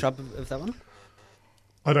big's the shrub of that one?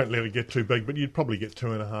 I don't let it get too big, but you'd probably get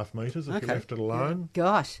 2.5 metres if you left it alone.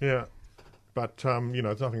 Gosh. Yeah. But,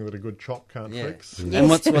 it's nothing that a good chop can't fix. And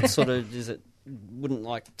what sort of, is it, wouldn't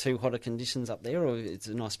like too hot of conditions up there, or it's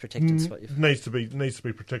a nice protected spot? It needs to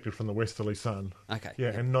be protected from the westerly sun. Okay. Yeah,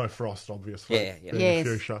 and no frost, obviously. Yeah. In Yes.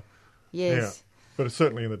 the fuchsia. Yes. Yeah. But it's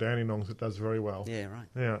certainly in the Dandenongs it does very well. Yeah, right.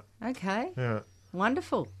 Yeah. Okay. Yeah.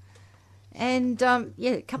 Wonderful. And,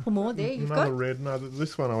 a couple more there you've Another got. red. No,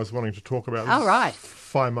 this one I was wanting to talk about. Oh, right.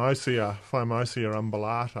 Phimosia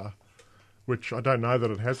umbellata, which I don't know that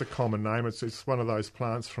it has a common name. It's one of those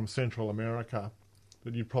plants from Central America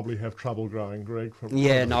that you'd probably have trouble growing, Greg. From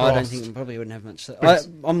I frost. don't think we probably wouldn't have much.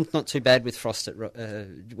 I'm not too bad with frost at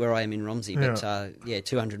where I am in Romsey, but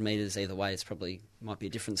 200 metres either way is probably might be a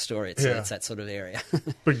different story. It's that sort of area.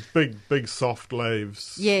 big soft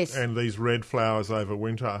leaves. Yes. And these red flowers over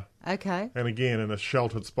winter. Okay. And again, in a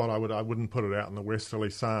sheltered spot, I wouldn't put it out in the westerly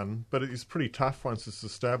sun, but it is pretty tough once it's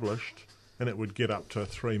established, and it would get up to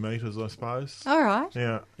 3 metres, I suppose. All right.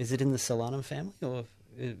 Yeah. Is it in the Solanum family, or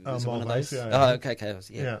is it one of those? Malvaceae, Oh, okay.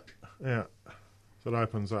 Yeah. So it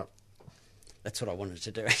opens up. That's what I wanted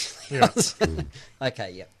to do, actually. Yeah.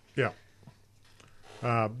 Okay, yeah. Yeah.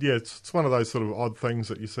 It's one of those sort of odd things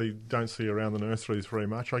that you don't see around the nurseries very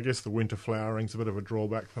much. I guess the winter flowering's a bit of a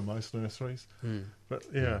drawback for most nurseries. But,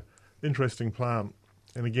 interesting plant.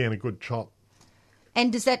 And again, a good chop.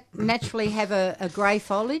 And does that naturally have a grey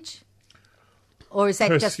foliage? Or is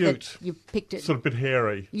that just Hirsute. that you picked it? Sort of a bit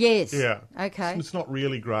hairy. Yes. Yeah. Okay. It's not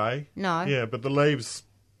really grey. No. Yeah, but the leaves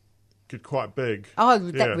get quite big. Oh,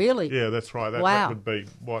 that really? Yeah, that's right. That Wow. would be,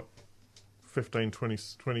 15, 20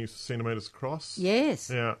 centimetres across? Yes.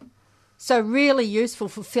 Yeah. So really useful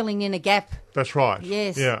for filling in a gap. That's right.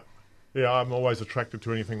 Yes. Yeah. Yeah, I'm always attracted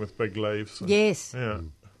to anything with big leaves. Yes. Yeah.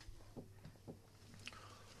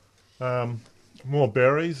 More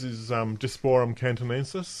berries is Disporum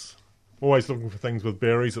cantonensis. Always looking for things with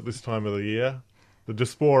berries at this time of the year. The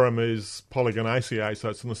Disporum is Polygonaceae, so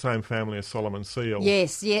it's in the same family as Solomon seal.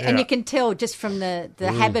 Yes, yeah. And you can tell just from the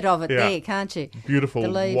habit of it there, can't you? Beautiful The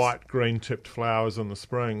leaves. white, green-tipped flowers in the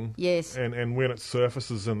spring. Yes. And when it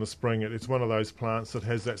surfaces in the spring, it's one of those plants that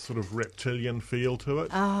has that sort of reptilian feel to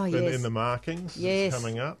it. Oh, yes. In the markings Yes.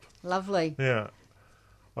 coming up. Lovely. Yeah.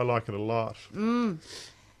 I like it a lot.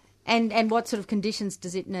 And what sort of conditions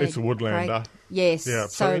does it need? It's a woodlander. Craig? Yes. Yeah,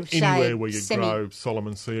 So anywhere shade, where you grow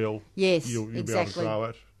Solomon seal, Yes, you'll be able to exactly. grow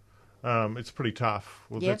it. It's pretty tough.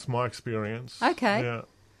 Well, Yep. that's my experience. Okay. Yeah.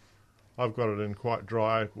 I've got it in quite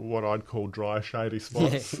dry, what I'd call dry, shady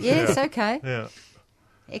spots. Yes, okay. Yeah.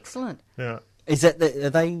 Excellent. Yeah. Are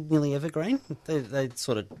they nearly evergreen? They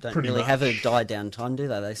sort of don't Pretty really have a much. die down time, do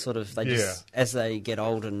they? They Yeah. just, as they get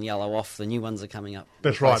old and yellow off, the new ones are coming up.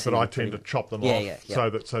 That's right, replacing but I them tend to pretty chop them Yeah, off yeah, yeah. so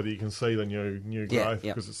that you can see the new Yeah, growth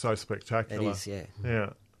yeah. because it's so spectacular. It is, yeah. Yeah.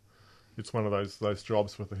 It's one of those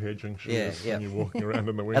jobs with the hedging shears Yeah, yeah. when you're walking around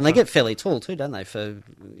in the winter. And they get fairly tall too, don't they? For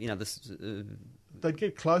this. They'd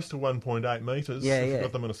get close to 1.8 metres Yeah, if you yeah.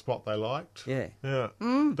 got them in a spot they liked. Yeah. Yeah.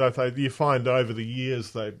 Though you find over the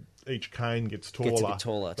years each cane gets taller. Gets a bit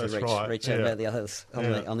taller to That's reach right. over the others on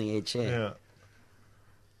Yeah. the edge. Yeah.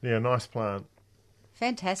 Yeah, nice plant.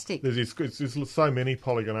 Fantastic. There's so many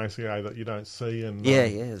Polygonaceae that you don't see in Yeah,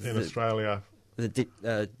 in Australia. The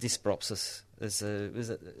Dysbropsis is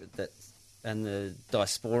that, and the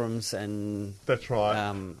Disporums and That's right.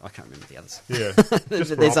 I can't remember the others. Yeah,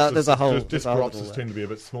 There's a whole Dysbropsis little, tend to be a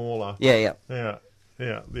bit smaller. Yeah. Yeah.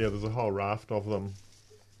 There's a whole raft of them.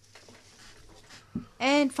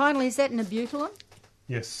 And finally, is that an Abutilon?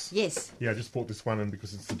 Yes. Yes. Yeah, I just bought this one in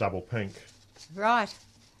because it's the double pink. Right.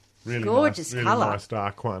 Really Gorgeous nice, colour. Really nice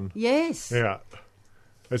dark one. Yes. Yeah,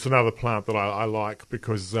 it's another plant that I like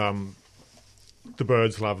because the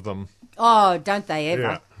birds love them. Oh, don't they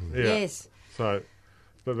ever? Yeah. Yes. So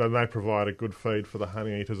then they provide a good feed for the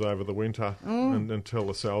honey eaters over the winter and until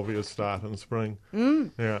the salvias start in spring.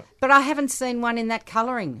 Yeah. But I haven't seen one in that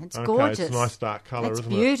colouring. It's Okay, gorgeous. it's a nice dark colour, It's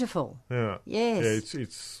isn't it? beautiful. Yeah. Yes. Yeah,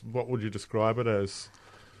 it's what would you describe it as?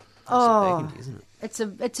 Oh, Burgundy, isn't it?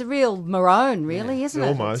 it's a real maroon, really, isn't it?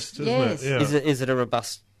 Almost, isn't yes. it? Yeah. Is it a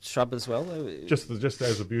robust shrub as well? Just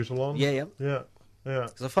as a butylon. Yeah. Yeah.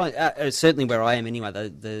 Because I find certainly where I am anyway,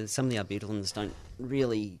 some of the Arbutilons don't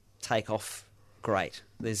really take off great.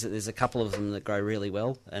 There's a couple of them that grow really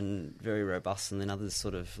well and very robust, and then others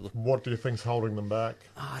sort of look. What do you think's holding them back?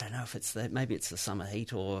 I don't know if it's maybe it's the summer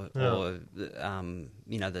heat or the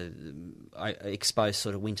exposed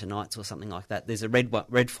sort of winter nights or something like that. There's a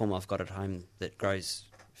red form I've got at home that grows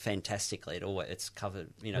fantastically. It's covered.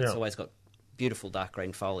 It's always got beautiful dark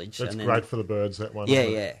green foliage. That's and then, great for the birds. That one. Yeah,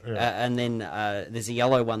 isn't yeah. it? And then there's a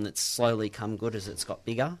yellow one that's slowly come good as it's got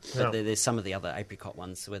bigger. But Yeah. there's some of the other apricot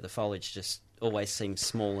ones where the foliage just always seems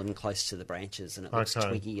small and close to the branches, and it looks Okay.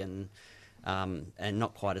 twiggy and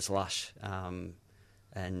not quite as lush.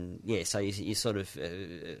 And yeah, so you sort of,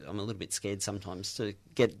 I'm a little bit scared sometimes to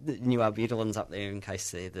get the new Arbutilons up there in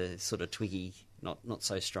case they're the sort of twiggy, not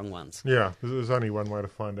so strong ones. Yeah, there's only one way to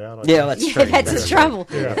find out. I Yeah, guess. that's Yeah, true. that's the trouble.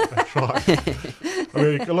 Yeah, that's right. I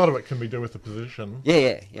mean, a lot of it can be do with the position.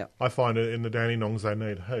 Yeah. I find it in the Dandenongs they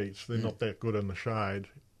need heat. They're not that good in the shade.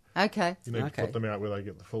 Okay. You need to Okay. put them out where they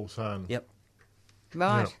get the full sun. Yep.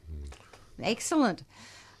 Right. Excellent.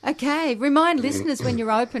 Okay. Remind listeners when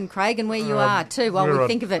you're open, Craig, and where you are too while We're we at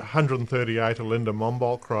think of it. 138 Alinda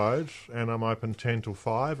Mombolk Road, and I'm open 10 till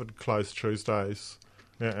 5 and closed Tuesdays.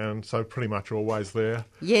 Yeah, and so pretty much always there.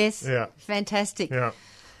 Yes. Yeah. Fantastic. Yeah.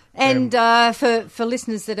 And for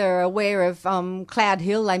listeners that are aware of Cloud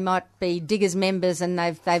Hill, they might be Diggers members, and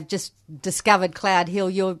they've just discovered Cloud Hill.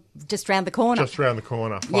 You're just round the corner. Just round the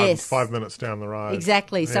corner, Yes. 5 minutes down the road.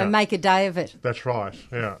 Exactly. So Yeah. make a day of it. That's right,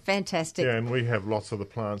 yeah. Fantastic. Yeah, and we have lots of the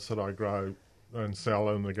plants that I grow and sell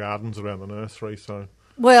in the gardens around the nursery, so...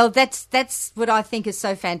 Well, that's what I think is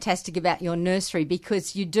so fantastic about your nursery,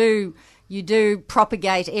 because you do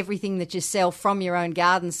propagate everything that you sell from your own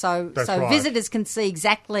garden, so That's right. visitors can see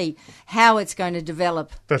exactly how it's going to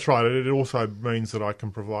develop. That's right. It also means that I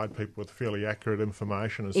can provide people with fairly accurate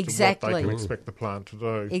information as to what Exactly. they can expect the plant to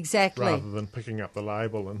do. Exactly. Rather than picking up the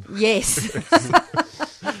label and Yes.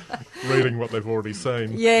 reading what they've already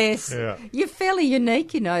seen. Yes. Yeah. You're fairly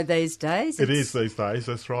unique, these days. It is these days,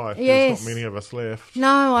 that's right. Yes. There's not many of us left.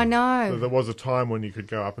 No, I know. There was a time when you could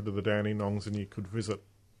go up into the Dandenongs and you could visit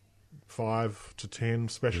 5 to 10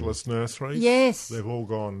 specialist nurseries. Yes. They've all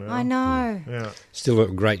gone now. I know. Yeah. Still a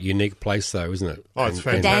great, unique place, though, isn't it? Oh, it's And-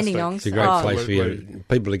 fantastic. Dandenongs. It's a great Oh. place for you, Absolutely.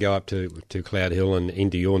 people to go up to Cloud Hill and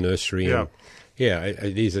into your nursery. Yeah. And, yeah,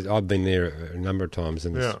 it is. I've been there a number of times,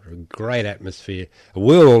 and Yeah. it's a great atmosphere, a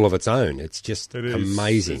world all of its own. It's just It is.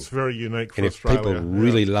 amazing. It's very unique for And if Australia. people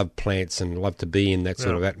really love plants and love to be in that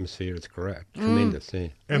sort Yeah. of atmosphere, it's great, tremendous. Yeah.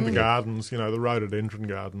 And the gardens, the rhododendron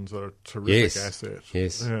gardens are a terrific Yes. asset.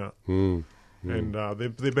 Yes. Yeah. And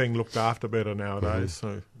they're being looked after better nowadays.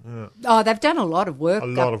 So yeah, Oh, they've done a lot of work A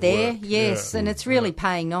lot up of there. work, Yes, yeah. and it's really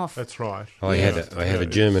paying off. that's right. I Yeah. had a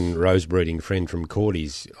German rose breeding friend from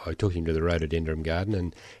Cordy's. I took him to the rhododendron garden,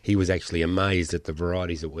 and he was actually amazed at the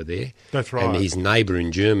varieties that were there. That's right. And his neighbour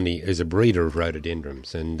in Germany is a breeder of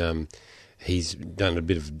rhododendrons, and he's done a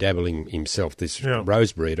bit of dabbling himself, this Yeah.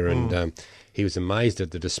 rose breeder, and he was amazed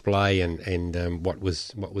at the display and what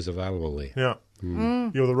was available there. Yeah.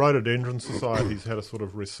 The Rhododendron Society's had a sort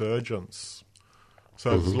of resurgence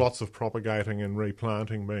So there's lots of propagating and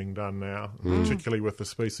replanting being done now, particularly with the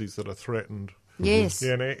species that are threatened. Yes.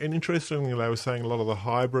 Yeah, and interestingly, they were saying a lot of the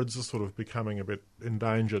hybrids are sort of becoming a bit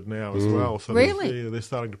endangered now as well. So Really? they're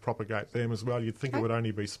starting to propagate them as well. You'd think it would only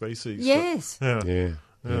be species. but- Yes.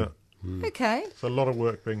 Yeah. Okay. So a lot of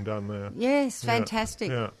work being done there. Yes, Yeah, fantastic.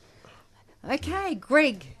 Yeah. Okay,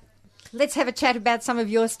 Greg, let's have a chat about some of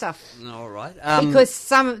your stuff. All right.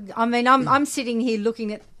 Because I'm sitting here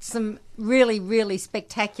looking at some really, really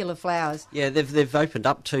spectacular flowers. Yeah, they've opened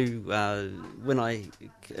up to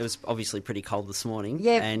it was obviously pretty cold this morning.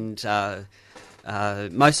 Yep. And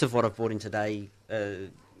most of what I've brought in today,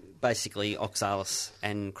 basically oxalis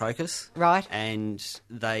and crocus. Right. And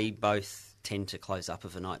they both tend to close up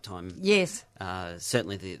of a night time. Yes.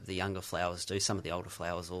 Certainly the younger flowers do. Some of the older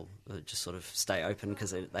flowers will just sort of stay open because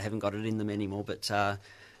they haven't got it in them anymore. But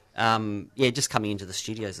just coming into the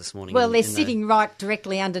studios this morning. Well, they're sitting right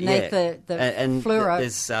directly underneath the and fluoro.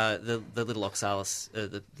 There's the little oxalis,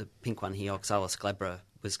 the pink one here, oxalis glabra,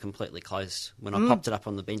 was completely cled when I popped it up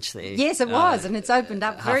on the bench there. Yes, it was, and it's opened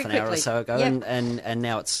up very quickly. Half an hour or so ago, Yep. and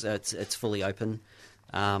now it's fully open.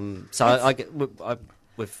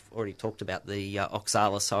 We've already talked about the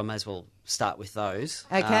oxalis, so I may as well start with those.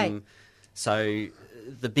 Okay. So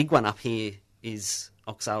the big one up here is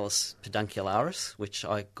Oxalis peduncularis, which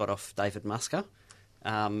I got off David Musker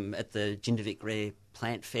at the Jindervik Rare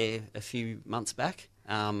Plant Fair a few months back.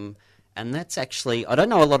 And that's actually, I don't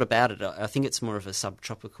know a lot about it. I think it's more of a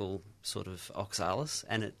subtropical sort of oxalis,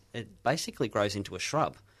 and it basically grows into a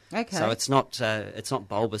shrub. Okay. So it's not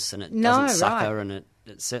bulbous, and it No, doesn't sucker, right. and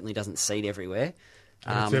it certainly doesn't seed everywhere.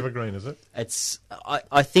 And it's evergreen, is it? It's.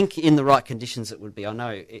 I think in the right conditions it would be. I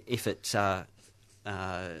know if it.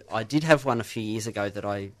 I did have one a few years ago that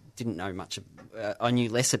I didn't know much. I knew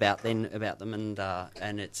less about them,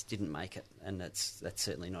 and it didn't make it, and that's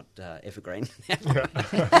certainly not evergreen.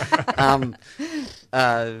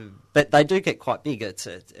 But they do get quite big.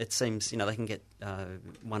 It seems they can get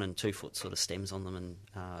 1 and 2 foot sort of stems on them, and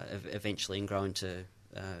eventually and grow into.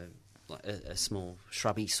 A small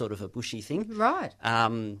shrubby sort of a bushy thing. Right.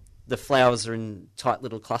 The flowers are in tight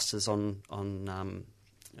little clusters on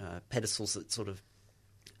pedestals that sort of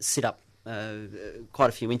sit up quite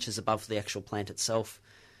a few inches above the actual plant itself,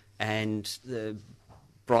 and the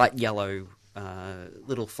bright yellow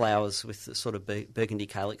little flowers with the sort of burgundy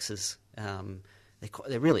calyxes.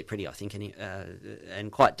 They're really pretty, I think,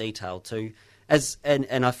 and quite detailed too.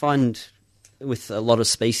 And I find with a lot of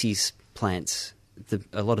species plants.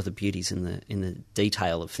 A lot of the beauties in the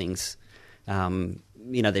detail of things,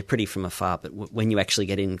 they're pretty from afar. But when you actually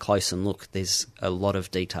get in close and look, there's a lot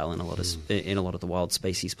of detail in a lot of the wild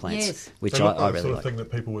species plants, yes. which So I the really sort like. of thing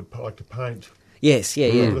that people would like to paint. Yes,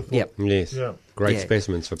 yep. Yes. Yeah. Great Yeah.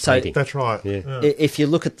 specimens for So- painting. That's right. Yeah. If you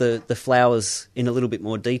look at the flowers in a little bit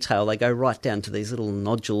more detail, they go right down to these little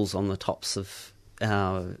nodules on the tops of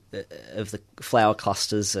the flower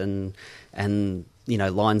clusters and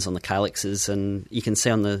lines on the calyxes, and you can see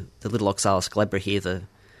on the little Oxalis glabra here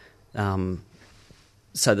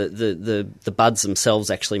so that the buds themselves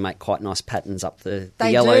actually make quite nice patterns up the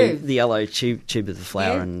yellow tube of the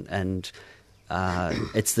flower, Yeah. and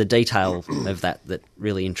it's the detail of that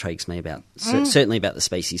really intrigues me about certainly about the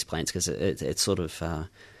species plants, because it's sort of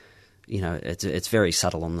it's very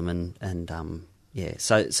subtle on them, and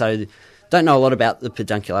so don't know a lot about the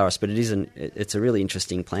peduncularis, but it's a really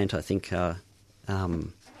interesting plant, I think.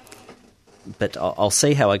 But I'll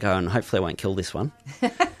see how I go, and hopefully I won't kill this one.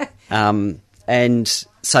 And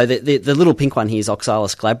so the little pink one here is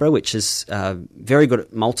Oxalis glabra, which is very good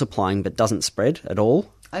at multiplying but doesn't spread at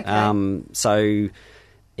all. Okay. So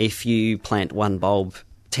if you plant one bulb,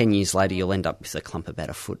 10 years later you'll end up with a clump about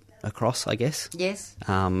a foot across, I guess. Yes.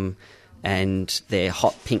 And they're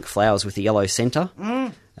hot pink flowers with a yellow centre.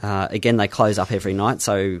 Again, they close up every night,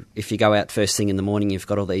 so if you go out first thing in the morning, you've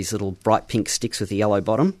got all these little bright pink sticks with a yellow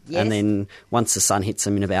bottom, Yes. and then once the sun hits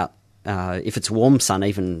them in about, if it's warm sun,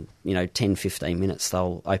 even 10, 15 minutes,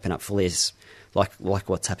 they'll open up fully, like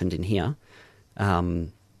what's happened in here.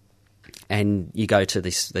 And you go to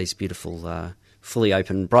these beautiful, fully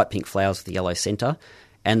open, bright pink flowers with a yellow centre,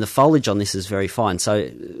 and the foliage on this is very fine. So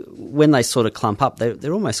when they sort of clump up,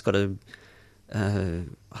 they're almost got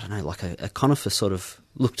like a conifer sort of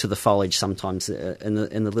look to the foliage sometimes in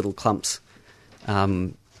the little clumps.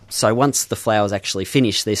 So once the flowers actually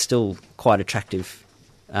finish, they're still quite attractive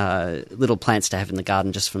little plants to have in the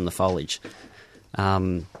garden just from the foliage.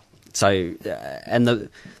 And the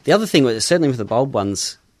other thing, certainly with the bulb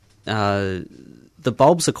ones, the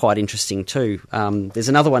bulbs are quite interesting too. There's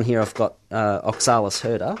another one here I've got, Oxalis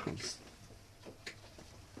hirta.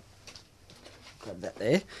 Grab that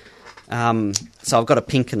there. So I've got a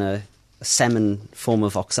pink and a salmon form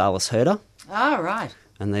of Oxalis herder. Oh, right.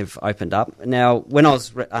 And they've opened up. Now, when I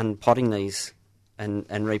was unpotting these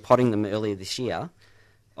and repotting them earlier this year,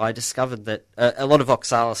 I discovered that a lot of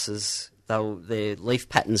Oxalises, their leaf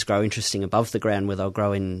patterns grow interesting above the ground, where they'll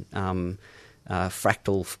grow in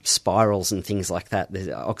fractal spirals and things like that.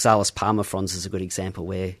 The Oxalis palmifrons is a good example,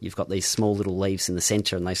 where you've got these small little leaves in the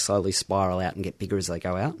centre and they slowly spiral out and get bigger as they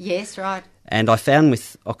go out. Yes, right. And I found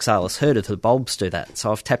with Oxalis herder, the bulbs do that.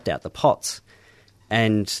 So I've tapped out the pots,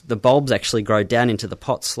 and the bulbs actually grow down into the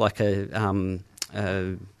pots like a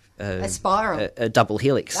spiral. A double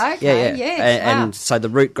helix. Okay, yes, wow. And so the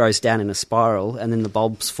root grows down in a spiral, and then the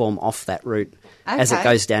bulbs form off that root as it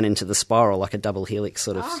goes down into the spiral, like a double helix,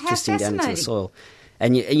 sort of twisting down into the soil.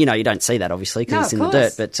 And you don't see that obviously because it's in the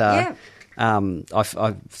dirt, but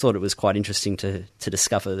I thought it was quite interesting to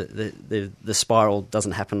discover that the spiral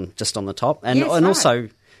doesn't happen just on the top, and also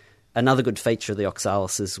another good feature of the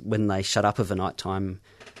Oxalis is when they shut up of a night time,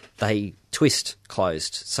 they twist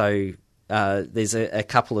closed. So there's a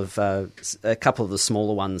couple of the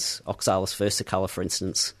smaller ones, Oxalis versicolor, for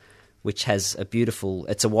instance, which has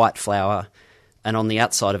it's a white flower, and on the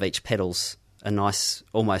outside of each petal's a nice,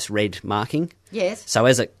 almost red marking. Yes. So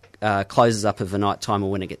as it closes up of a night time, or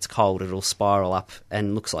when it gets cold, it'll spiral up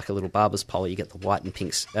and looks like a little barber's pole. You get the white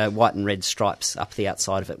and red stripes up the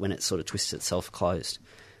outside of it when it sort of twists itself closed.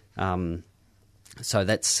 So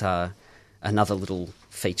that's another little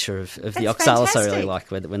feature of the Oxalis I really like,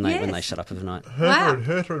 when they shut up overnight.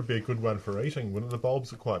 Herter would be a good one for eating, wouldn't it? The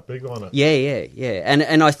bulbs are quite big on it. Yeah.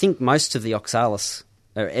 And I think most of the Oxalis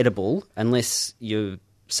are edible, unless you're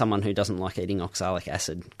someone who doesn't like eating oxalic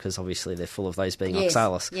acid, because obviously they're full of those being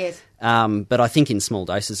Oxalis. Yes. But I think in small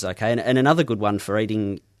doses is okay. And another good one for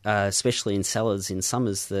eating, especially in salads in summer,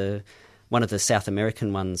 is one of the South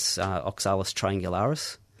American ones, Oxalis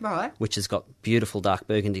triangularis. Right. Which has got beautiful dark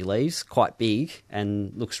burgundy leaves, quite big,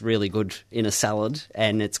 and looks really good in a salad.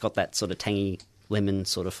 And it's got that sort of tangy lemon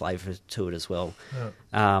sort of flavour to it as well.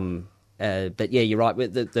 Yeah. But yeah, you're right.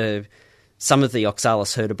 Some of the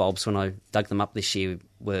Oxalis herder bulbs, when I dug them up this year,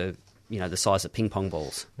 were the size of ping pong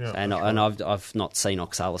balls. Yeah, and I've not seen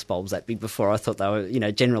Oxalis bulbs that big before. I thought they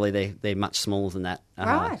were generally they're much smaller than that.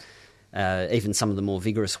 Right. Even some of the more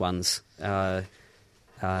vigorous ones. And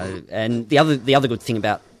the other good thing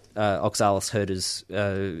about Oxalis herders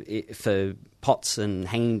for pots and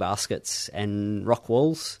hanging baskets and rock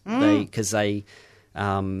walls, because the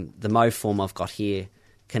mauve form I've got here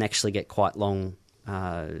can actually get quite long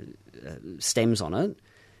stems on it,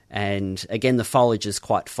 and again the foliage is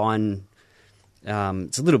quite fine.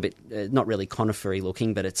 It's a little bit not really conifery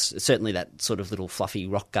looking, but it's certainly that sort of little fluffy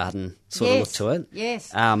rock garden sort of look to it.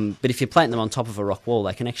 Yes. But if you plant them on top of a rock wall,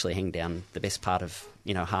 they can actually hang down the best part of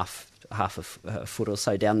half a foot or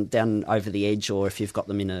so down over the edge, or if you've got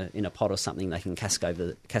them in a pot or something, they can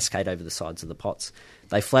cascade over the sides of the pots.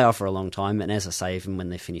 They flower for a long time, and as I say, even when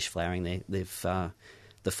they're finished flowering,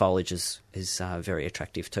 the foliage is very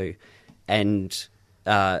attractive too. And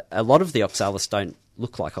a lot of the Oxalis don't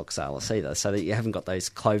look like Oxalis either, so that you haven't got those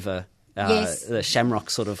clover, the shamrock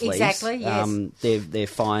sort of leaves. Exactly, yes. They're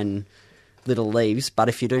fine little leaves, but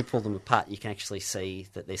if you do pull them apart, you can actually see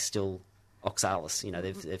that they're still Oxalis.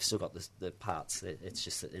 They've still got the parts. It's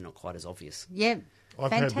just that they're not quite as obvious. Yeah.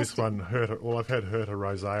 I've had this one, I've had Herta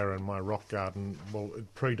rosea in my rock garden. Well,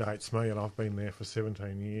 it predates me, and I've been there for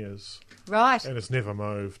 17 years. Right. And it's never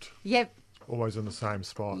moved. Yep. Always in the same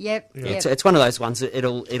spot. Yep. Yeah. It's one of those ones that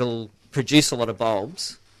it'll produce a lot of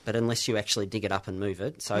bulbs, but unless you actually dig it up and move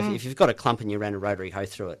it. So if you've got a clump and you ran a rotary hoe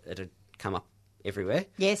through it, it'd come up everywhere.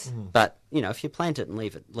 Yes. But if you plant it and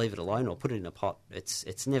leave it alone, or put it in a pot,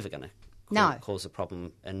 it's never going to cause a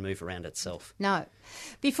problem and move around itself. No.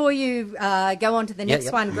 Before you go on to the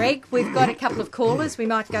next one, Greg, we've got a couple of callers. We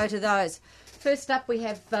might go to those. First up, we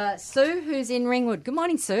have Sue, who's in Ringwood. Good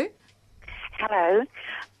morning, Sue. Hello.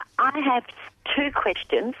 I have two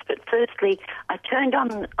questions, but firstly, I turned on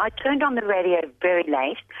the radio very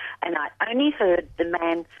late, and I only heard the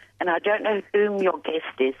man, and I don't know whom your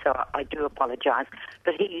guest is, so I do apologise,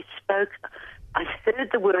 but he spoke. I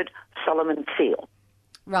heard the word Solomon seal.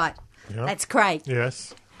 Right. Yeah. That's Craig.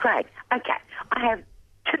 Yes. Craig. Okay. I have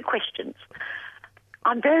two questions.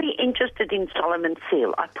 I'm very interested in Solomon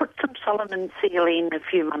seal. I put some Solomon seal in a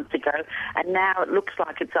few months ago, and now it looks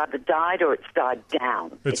like it's either died or it's died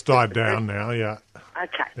down. It's died down now, yeah.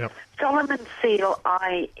 Okay. Yep. Solomon seal,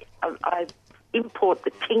 I import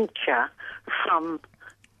the tincture from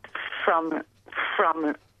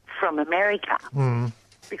America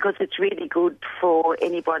because it's really good for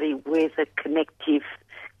anybody with a connective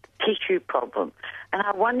tissue problem. And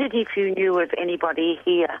I wondered if you knew of anybody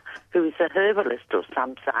here who is a herbalist or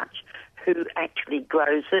some such who actually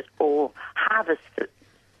grows it or harvests it.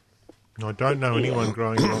 I don't know anyone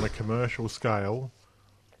growing it on a commercial scale.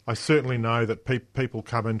 I certainly know that people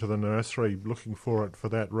come into the nursery looking for it for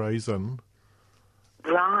that reason.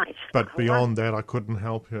 Right. But beyond that, I couldn't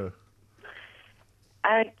help you.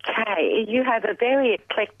 Okay. You have a very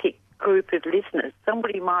eclectic group of listeners.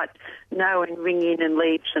 Somebody might know and ring in and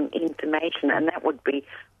leave some information, and that would be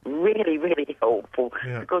really, really helpful.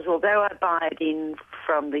 Yeah. Because although I buy it in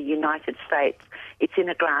from the United States, it's in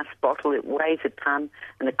a glass bottle, it weighs a ton,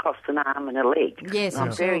 and it costs an arm and a leg. Yes, And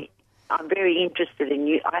I'm sure. I'm very interested in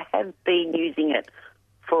you. I have been using it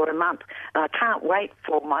for a month, and I can't wait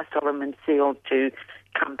for my Solomon seal to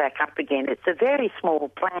come back up again. It's a very small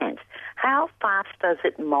plant. How fast does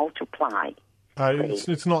it multiply?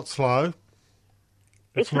 It's not slow.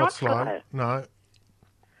 It's not slow? No.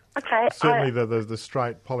 Okay. Certainly the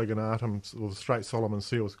straight polygonatum or the straight Solomon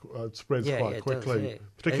seal spreads quite it quickly, does, yeah.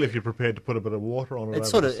 particularly if you're prepared to put a bit of water on it. It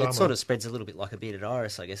sort of spreads a little bit like a bearded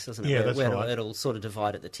iris, I guess, doesn't it? Yeah, that's where right. It'll sort of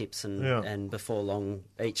divide at the tips, and before long,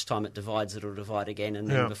 each time it divides, it'll divide again, and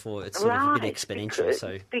then before it's sort of a bit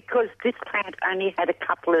exponential. Because this plant only had a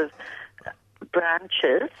couple of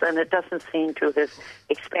branches, and it doesn't seem to have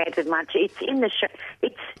expanded much. It's in the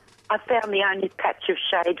I found the only patch of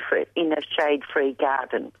shade for it in a shade-free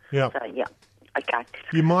garden. Yeah. So okay.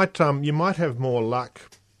 You might have more luck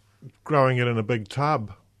growing it in a big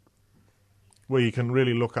tub where you can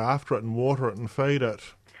really look after it and water it and feed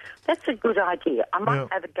it. That's a good idea. I might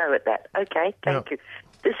have a go at that. Okay, thank you.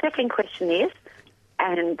 The second question is,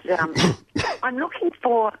 and I'm looking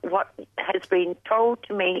for what has been told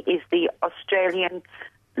to me is the Australian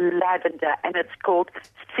lavender, and it's called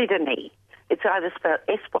Sydney. It's either spelled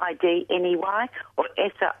S-Y-D-N-E-Y or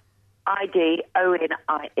S-I-D-O-N-I-E.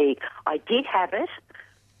 I did have it,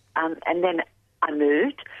 and then I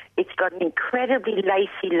moved. It's got an incredibly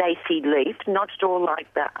lacy leaf, not at all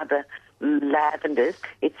like the other lavenders.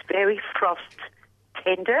 It's very frost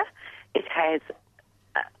tender. It has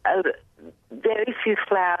very few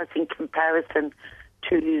flowers in comparison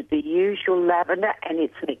to the usual lavender, and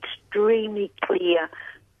it's an extremely clear,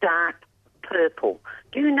 dark purple.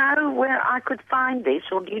 Do you know where I could find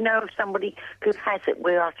this, or do you know of somebody who has it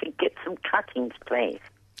where I could get some cuttings, please?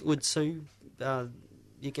 Would Sue,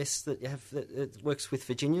 you guess that it works with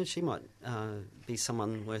Virginia? She might be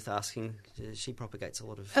someone worth asking. She propagates a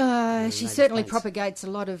lot of. She native certainly plants. propagates a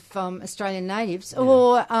lot of Australian natives,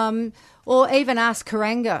 or even ask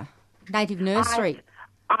Karanga Native Nursery.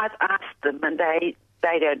 I've asked them, and they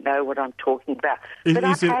don't know what I'm talking about.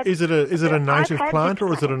 Is it a native plant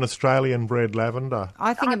or is it an Australian bred lavender?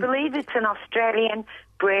 I believe it's an Australian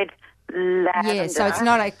bred lavender. Yeah, so it's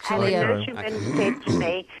not actually and a. the nurseryman said to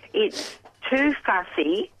me it's too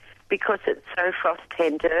fussy because it's so frost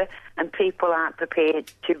tender, and people aren't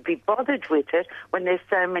prepared to be bothered with it when there's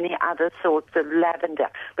so many other sorts of lavender.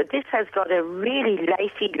 But this has got a really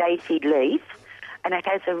lacy leaf, and it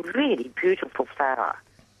has a really beautiful flower.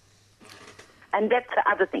 And that's the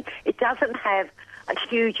other thing. It doesn't have a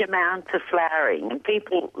huge amount of flowering, and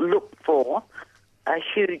people look for a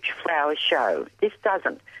huge flower show. This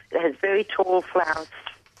doesn't. It has very tall flower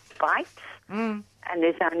spikes, and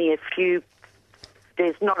there's only a few.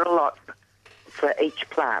 There's not a lot for each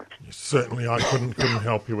plant. Certainly, I couldn't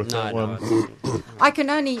help you with that one. I can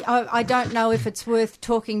only. I don't know if it's worth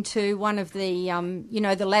talking to one of the,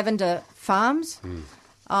 the lavender farms,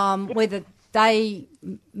 whether they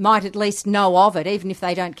might at least know of it, even if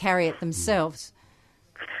they don't carry it themselves.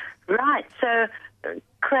 Right. So,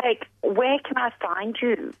 Craig, where can I find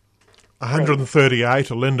you? 138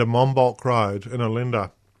 Alinda Mombolk Road in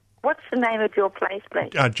Alinda. What's the name of your place,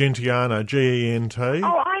 please? Gentiana, Gent.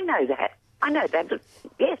 Oh, I know that.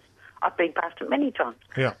 Yes, I've been past it many times.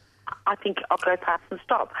 Yeah. I think I'll go past and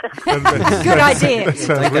stop. Good idea. That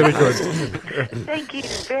sounds really good. Thank you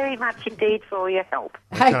very much indeed for your help.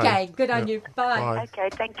 Okay, good on you. Bye. Okay,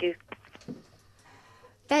 thank you.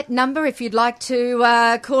 That number, if you'd like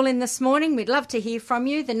to call in this morning, we'd love to hear from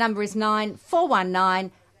you. The number is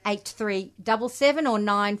 9419 8377 or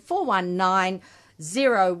 9419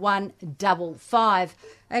 0155.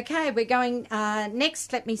 Okay, we're going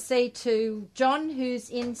next, let me see, to John, who's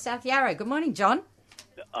in South Yarra. Good morning, John.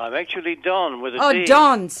 I'm actually Don with a D. Oh,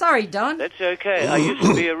 Don. Sorry, Don. That's okay. I used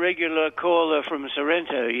to be a regular caller from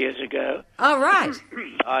Sorrento years ago. Oh, right.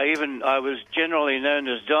 I was generally known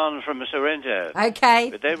as Don from Sorrento.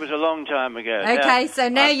 Okay. But that was a long time ago. Okay, so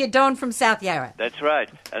now you're Don from South Yarra. That's right.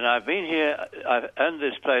 And I've been here, I've owned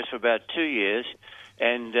this place for about 2 years,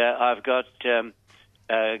 and I've got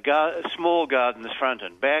small gardens front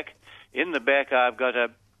and back. In the back, I've got a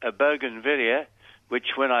bougainvillea,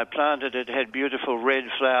 which when I planted it had beautiful red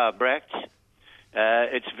flower bracts.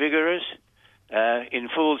 It's vigorous, in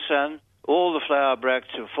full sun. All the flower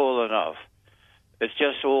bracts have fallen off. It's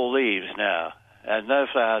just all leaves now, and no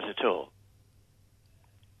flowers at all.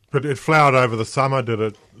 But it flowered over the summer, did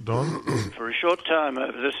it, Don? For a short time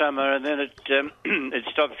over the summer, and then it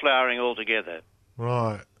stopped flowering altogether.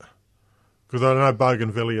 Right. Because I know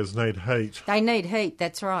bougainvilleas need heat. They need heat,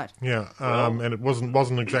 that's right. Yeah, and it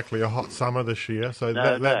wasn't exactly a hot summer this year, so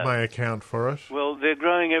that may account for it. Well, they're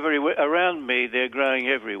growing everywhere. Around me, they're growing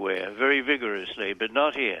everywhere, very vigorously, but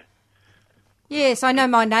not here. Yes, I know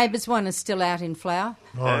my neighbour's one is still out in flower.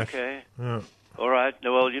 Right. Okay. Yeah. All right.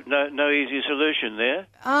 Well, no easy solution there.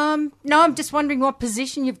 No, I'm just wondering what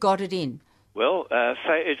position you've got it in. Well,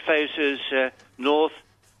 it faces north,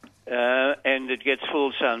 and it gets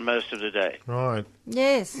full sun most of the day. Right.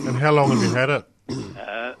 Yes. And how long have you had it?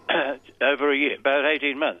 Over a year, about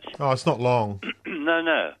 18 months. Oh, it's not long.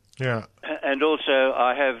 No. Yeah. And also,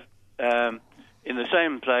 I have, in the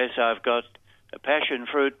same place, I've got a passion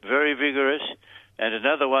fruit, very vigorous, and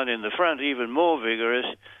another one in the front, even more vigorous.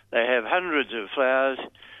 They have hundreds of flowers,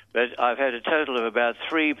 but I've had a total of about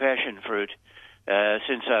 3 passion fruit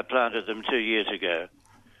since I planted them 2 years ago.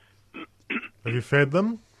 Have you fed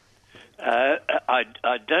them? I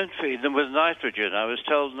don't feed them with nitrogen. I was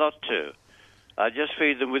told not to. I just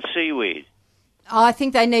feed them with seaweed. Oh, I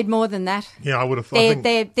think they need more than that. Yeah, I would have thought.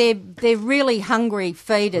 They're really hungry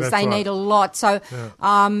feeders. That's they right. need a lot. So, a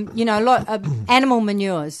lot of animal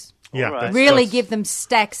manures. Yeah, All right. Really give them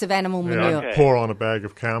stacks of animal manure. I'd pour on a bag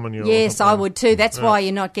of cow manure. or Yes, I something. would too. That's why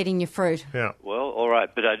you're not getting your fruit. Yeah. Well, all right,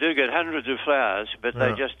 but I do get hundreds of flowers, but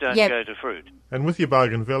they just don't Yep. go to fruit. And with your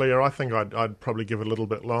bougainvillea, I think I'd probably give it a little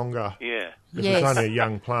bit longer. Yeah. If Yes. it's only a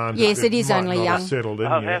young plant. Yes, it is might only not young. have settled in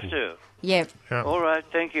I'll yet. have to. Yeah. Yeah. All right,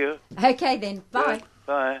 thank you. Okay then. Bye.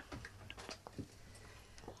 Bye.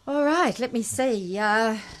 All right, let me see.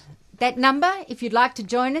 That number, if you'd like to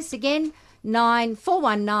join us again,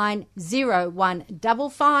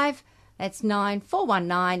 94190155. That's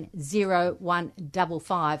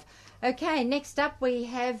 94190155. Okay, next up we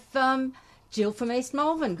have Jill from East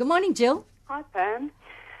Malvern. Good morning, Jill. Hi, Pam.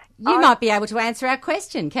 You might be able to answer our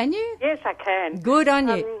question, can you? Yes, I can. Good on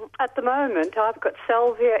you. At the moment, I've got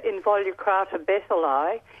Salvia involucrata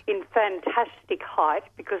betheli in fantastic height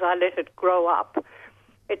because I let it grow up.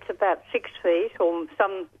 It's about 6 feet or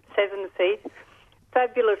some 7 feet.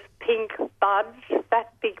 Fabulous pink buds,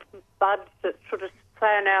 that big buds that sort of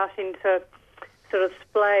fan out into sort of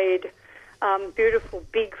splayed, beautiful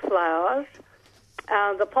big flowers.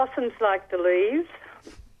 The possums like the leaves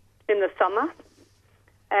in the summer.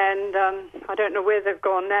 And I don't know where they've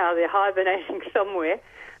gone now. They're hibernating somewhere.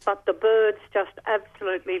 But the birds just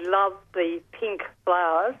absolutely love the pink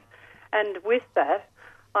flowers. And with that,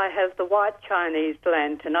 I have the white Chinese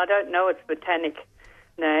lantern. I don't know its botanic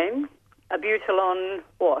name. A Butylon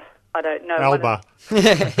what? I don't know. Alba.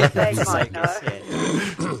 They might know.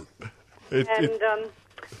 It-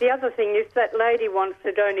 The other thing is that lady wants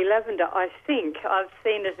Sidoni lavender. I think I've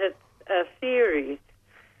seen it at a series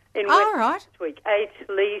in All right. Westwick, 8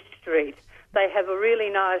 Lee Street. They have a really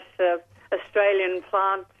nice Australian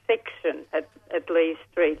plant section at Lee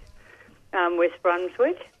Street, West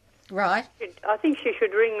Brunswick. Right. I think she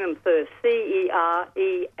should ring them first.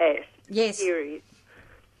 CERES. Yes. Series.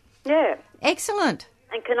 Yeah. Excellent.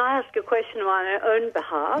 And can I ask a question on my own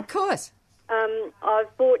behalf? Of course.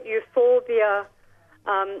 I've bought euphorbia,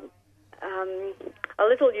 a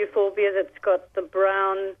little euphorbia that's got the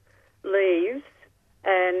brown leaves,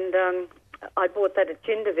 and I bought that at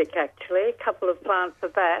Jindervik actually, a couple of plants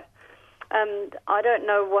of that. And I don't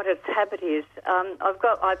know what its habit is.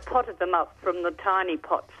 I potted them up from the tiny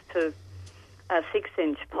pots to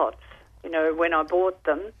 6-inch pots, when I bought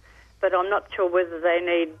them, but I'm not sure whether they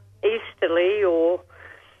need easterly or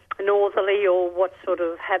northerly or what sort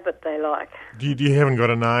of habit they like. You haven't got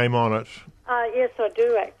a name on it. Yes, I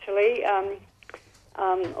do actually.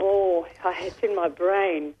 It's in my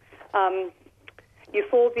brain.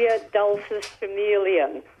 Euphorbia dulcis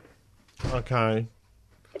chameleon. Okay.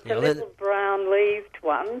 It's a little brown-leaved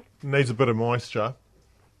one. Needs a bit of moisture.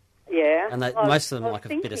 Yeah. And most of them like a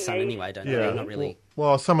bit of sun anyway, don't they? They're not really.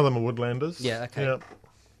 Well, some of them are woodlanders. Yeah, okay. Yeah.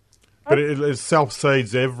 But it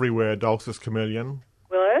self-seeds everywhere, Dulcis chameleon.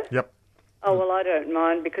 Will it? Yep. Oh, well, I don't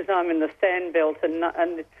mind because I'm in the sand belt and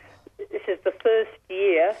this is the first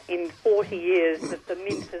year in 40 years that the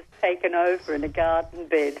mint has taken over in a garden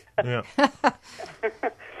bed. Yeah.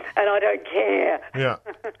 And I don't care. Yeah.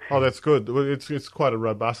 Oh, that's good. Well, it's quite a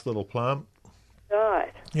robust little plant.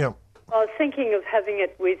 Right. Yeah. I was thinking of having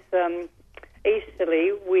it with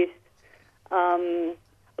easterly with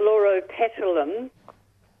Lauropetalum,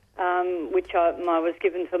 which I was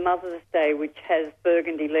given for Mother's Day, which has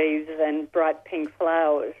burgundy leaves and bright pink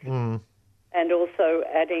flowers, and also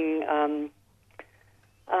adding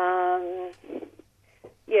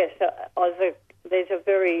there's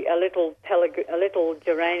a little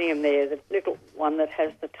geranium there, the little one that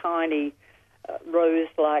has the tiny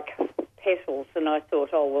rose-like petals, and I thought,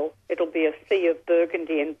 oh well, it'll be a sea of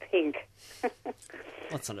burgundy and pink.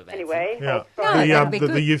 That's not a bad Anyway, Yeah. that'd be The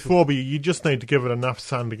good. euphorbia, you just need to give it enough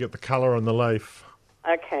sun to get the colour on the leaf.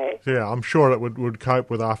 okay. Yeah, I'm sure it would cope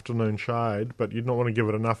with afternoon shade, but you'd not want to give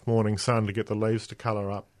it enough morning sun to get the leaves to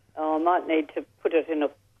colour up. Oh, I might need to put it in a...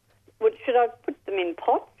 Should I put them in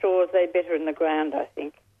pots, or are they better in the ground, I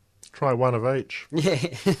think? Try one of each. Yeah.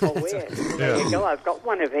 Oh, yeah. There you go. I've got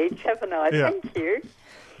one of each, haven't I? Yeah. Thank you.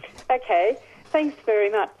 Okay. Thanks very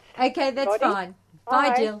much. Okay, that's Roddy. fine. Bye,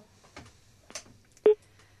 Bye. Jill.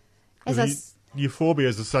 As I s-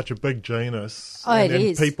 Euphorbias is such a big genus. Oh, and it then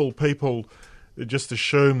is. People just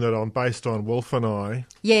assume that based on Wolfeni,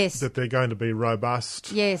 yes, that they're going to be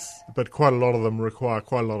robust. yes, But quite a lot of them require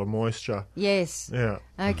quite a lot of moisture. yes. Yeah.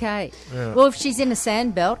 Okay. Yeah. Well, if she's in a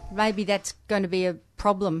sand belt, maybe that's going to be a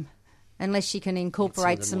problem, unless she can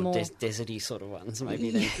incorporate some more. Deserty sort of ones,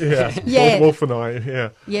 maybe. Then. Yeah. Yeah. Wolfeni, yeah.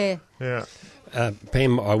 Yeah. Yeah.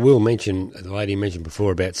 Pam, I will mention, the lady mentioned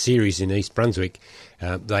before about Ceres in East Brunswick.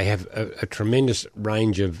 They have a tremendous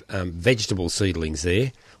range of vegetable seedlings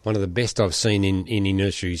there. One of the best I've seen in any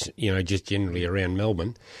nurseries, just generally around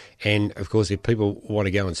Melbourne. And, of course, if people want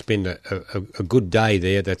to go and spend a good day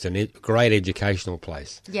there, that's a great educational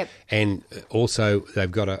place. Yep. And also they've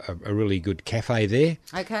got a really good cafe there.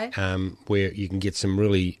 Okay. Where you can get some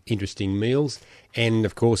really interesting meals. And,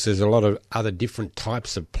 of course, there's a lot of other different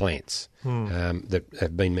types of plants that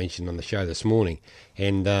have been mentioned on the show this morning.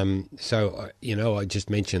 And I just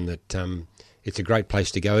mentioned that it's a great place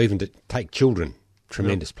to go, even to take children.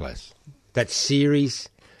 Tremendous place. That's Ceres,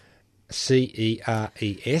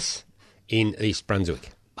 Ceres, in East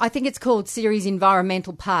Brunswick. I think it's called Ceres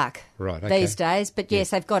Environmental Park Right, okay. these days. But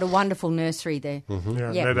yes, they've got a wonderful nursery there.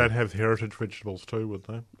 Yeah. Yep. They'd have heritage vegetables too, would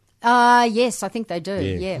they? Yes, I think they do.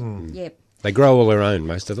 Yeah. Yeah. Yep. They grow all their own,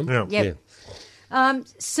 most of them. Yeah. Yep.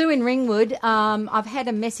 Sue in Ringwood, I've had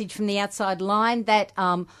a message from the outside line that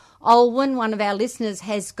Olwen, one of our listeners,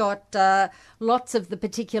 has got lots of the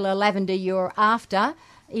particular lavender you're after.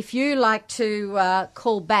 If you like to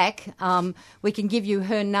call back, we can give you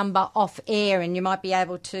her number off air, and you might be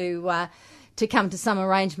able to come to some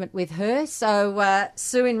arrangement with her. So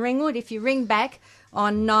Sue in Ringwood, if you ring back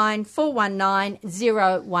on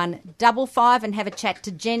 94190155 and have a chat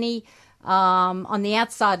to Jenny on the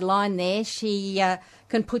outside line there, she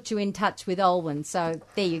can put you in touch with Olwen. So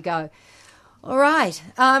there you go. All right.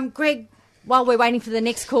 Greg, while we're waiting for the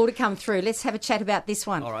next call to come through, let's have a chat about this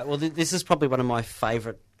one. All right. Well, this is probably one of my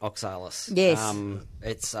favourite oxalis. Yes.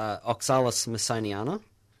 It's Oxalis masoniana.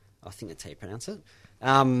 I think that's how you pronounce it.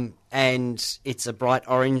 And it's a bright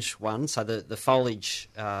orange one. So the foliage,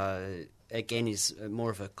 again, is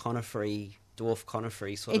more of a dwarf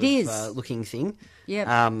conifery sort of looking thing.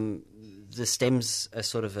 Yeah. The stems are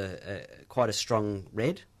sort of quite a strong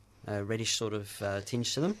red, reddish sort of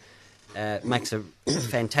tinge to them. Makes a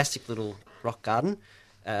fantastic little rock garden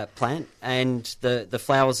plant, and the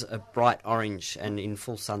flowers are bright orange, and in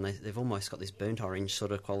full sun they've almost got this burnt orange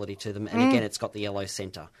sort of quality to them, and again it's got the yellow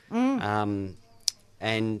centre. And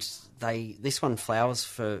this one flowers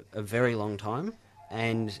for a very long time,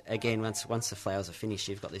 and again once the flowers are finished,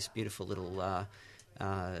 you've got this beautiful little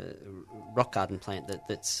rock garden plant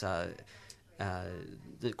that's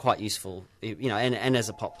quite useful, and as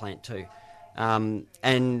a pot plant too.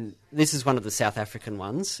 And this is one of the South African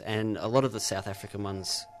ones, and a lot of the South African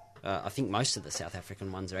ones, I think most of the South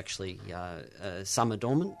African ones are actually summer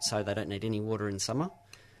dormant, so they don't need any water in summer,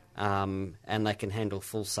 and they can handle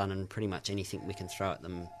full sun and pretty much anything we can throw at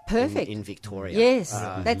them. Perfect. In Victoria. Yes,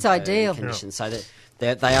 that's ideal. Conditions. So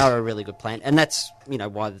that they are a really good plant, and that's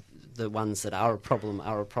why the ones that are a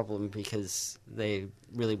problem because they're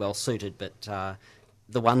really well suited, but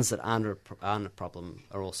the ones that aren't a problem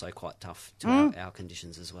are also quite tough to our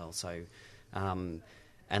conditions as well. So, and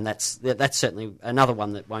that's certainly another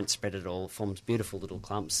one that won't spread at all. Forms beautiful little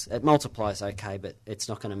clumps. It multiplies okay, but it's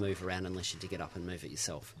not going to move around unless you dig it up and move it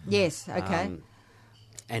yourself. Yes, okay.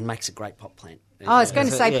 And makes a great pot plant. I was going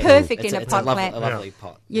to say perfect in a pot plant. A lovely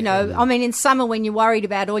pot. I mean, in summer when you're worried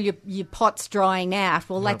about all your pots drying out,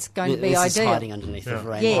 well, that's going to be this ideal. Is hiding underneath the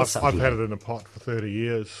veranda. Yes. I've had it in a pot for 30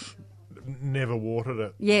 years. never watered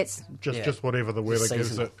it. Yes. Just whatever the weather gives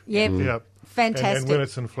seasonal. it. Yep. Yep. Fantastic. And when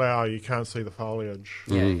it's in flower, you can't see the foliage.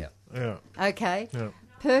 Yeah. Yeah. Okay. Yeah.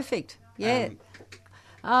 Perfect. Yeah.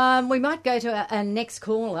 We might go to a next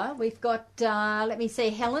caller. We've got, let me see,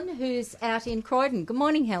 Helen, who's out in Croydon. Good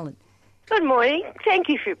morning, Helen. Good morning. Thank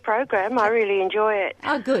you for your program. I really enjoy it.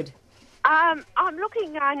 Oh, good. I'm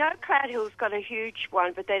looking, I know Cloud Hill's got a huge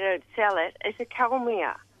one, but they don't sell it. It's a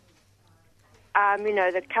Kalmia.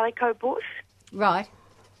 The calico bush. Right.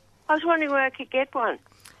 I was wondering where I could get one.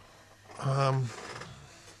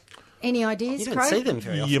 Any ideas, You don't Crow? see them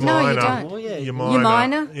very often. No, you Yamina. don't. Oh, yeah.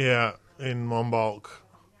 Yamina? Yeah, in Monbulk.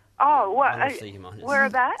 Oh, what? I see Yaminas.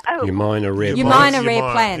 Whereabouts? Oh, Yamina rare Yamina plants. rare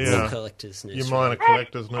plants. Yeah. Collectors nursery. Yamina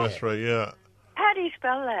Collectors Nursery, yeah. how do you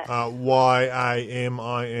spell that?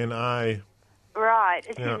 Yamina. Right,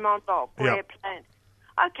 it's Yeah. in Monbulk, Yeah. rare plant.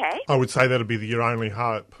 Okay. I would say that'd be your only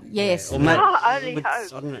hope. Yes. Or maybe, only hope. I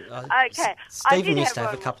don't know, Okay. I Stephen did used to have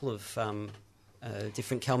have a one. couple of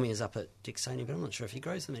different Kalmias up at Dixonia, but I'm not sure if he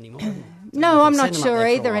grows them anymore. No, I'm I've not seen them up sure there for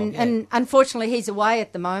a either. while, And unfortunately, he's away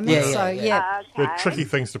at the moment. Yeah, so, yeah. They're Okay. tricky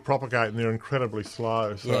things to propagate and they're incredibly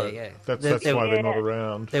slow. So Yeah. that's They're- why they're not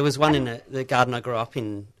around. There was one in the garden I grew up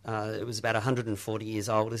in. It was about 140 years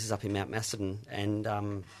old. This is up in Mount Macedon,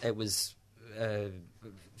 and it was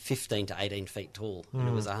 15 to 18 feet tall, and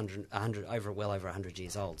it was 100 well over 100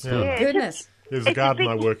 years old. So. Yeah. Goodness. There's a It's a garden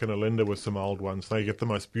big- I work in Alinda with some old ones. They get the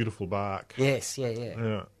most beautiful bark. Yes, yeah.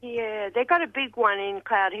 Yeah. Yeah, they got a big one in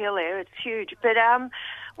Cloud Hill there. It's huge. But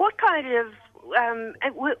what kind of,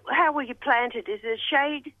 how will you plant it? Is it a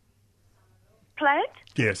shade plant?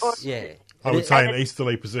 Yes. Yeah. I would say an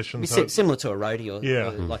easterly position. It's So, similar to a rhodeo. Yeah.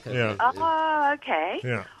 Like a, Yeah. Oh, okay.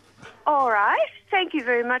 yeah. All right. Thank you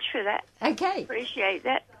very much for that. Okay. Appreciate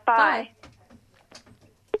that. Bye.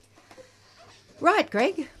 Right,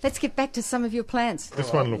 Greg, let's get back to some of your plants.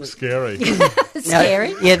 This one looks scary.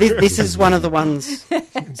 Scary. Yeah, this is one of the ones.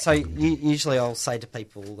 So usually I'll say to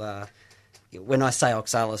people, when I say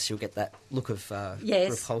oxalis, you'll get that look of Yes,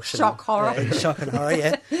 repulsion. shock, horror. Shock and horror,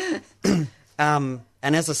 yeah.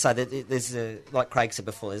 And as I say, there's like Craig said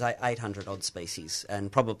before, there's 800 odd species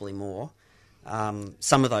and probably more.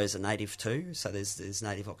 Some of those are native too. So there's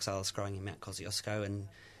native oxalis growing in Mount Kosciuszko and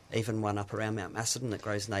even one up around Mount Macedon that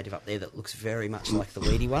grows native up there that looks very much like the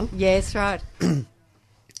weedy one. Yes, right.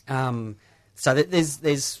 So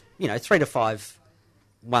there's 3 to 5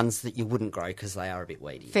 ones that you wouldn't grow because they are a bit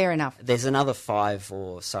weedy. Fair enough. There's another 5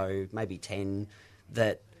 or so, maybe 10,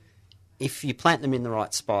 that if you plant them in the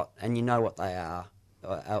right spot and you know what they are,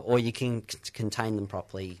 or you can contain them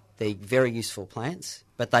properly, they're very useful plants,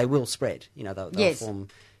 but they will spread. They'll Yes. form.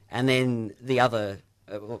 And then the other,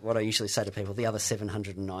 what I usually say to people, the other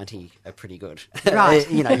 790 are pretty good. Right.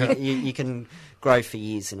 You can grow for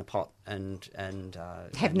years in a pot and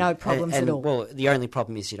Have no problems at all. Well, the only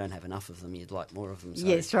problem is you don't have enough of them. You'd like more of them. So.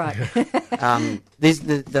 Yes, right. There's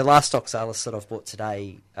the last oxalis that I've bought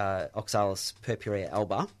today, Oxalis purpurea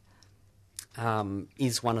alba,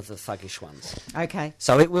 is one of the thuggish ones. Okay.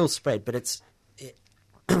 So it will spread, but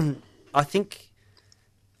I think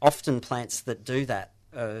often plants that do that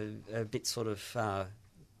are a bit sort of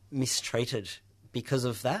mistreated because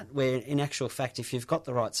of that, where in actual fact, if you've got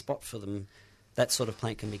the right spot for them, that sort of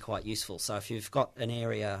plant can be quite useful. So if you've got an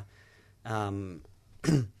area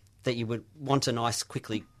that you would want a nice,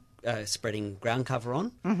 quickly spreading ground cover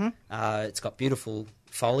on, it's got beautiful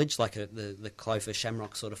foliage, like the clover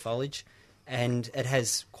shamrock sort of foliage, and it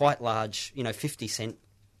has quite large, 50 cent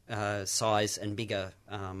size and bigger.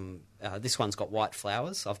 This one's got white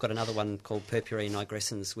flowers. I've got another one called Purpurea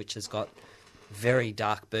nigrescens, which has got very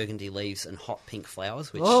dark burgundy leaves and hot pink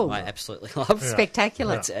flowers, which Whoa. I absolutely love.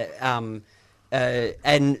 Spectacular. It's,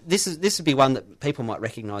 and this would be one that people might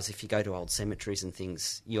recognise if you go to old cemeteries and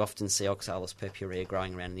things. You often see Oxalis purpurea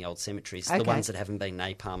growing around in the old cemeteries, Okay. the ones that haven't been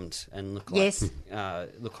napalmed and look Yes.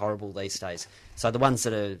 look horrible these days. So the ones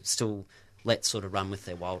that are still let sort of run with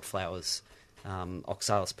their wildflowers,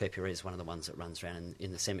 Oxalis purpurea is one of the ones that runs around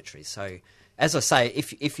in the cemeteries. So as I say,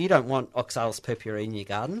 if you don't want Oxalis purpurea in your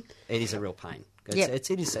garden, it is a real pain. Yep.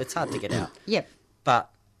 It's hard to get out. Yep. But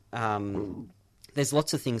there's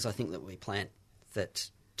lots of things I think that we plant that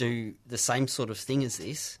do the same sort of thing as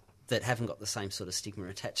this that haven't got the same sort of stigma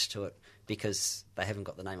attached to it because they haven't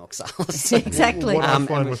got the name Oxalis. Exactly. What I and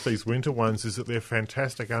find we- with these winter ones is that they're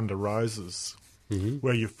fantastic under roses,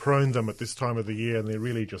 where you've pruned them at this time of the year and they're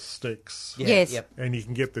really just sticks. Yeah, Yes. Yep. And you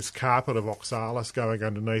can get this carpet of oxalis going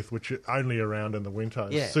underneath, which are only around in the winter.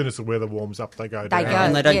 Yeah. As soon as the weather warms up, they go They down. go.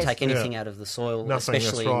 And they don't Yes. take anything out of the soil, Nothing,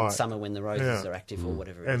 especially that's right. in summer when the roses Yeah. are active or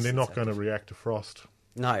whatever. it And is they're that's not going to active. react to frost.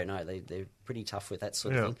 No, they're pretty tough with that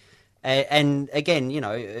sort Yeah. of thing. And again,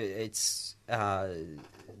 it's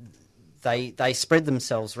they spread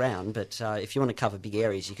themselves round, but if you want to cover big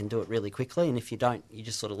areas, you can do it really quickly, and if you don't, you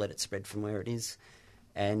just sort of let it spread from where it is,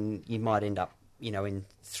 and you might end up, in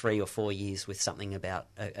 3 or 4 years with something about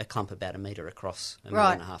a clump about 1 metre across, a metre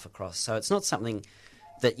and a half across. So it's not something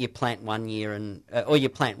that you plant one year or you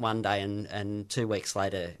plant one day and 2 weeks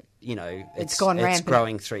later, it's gone rampant. It's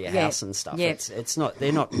growing through your house and stuff. Yep. It's not,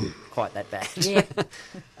 they're not quite that bad. Yep.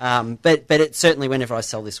 But it certainly, whenever I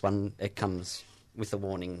sell this one, it comes with a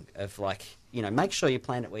warning of make sure you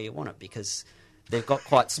plant it where you want it, because they've got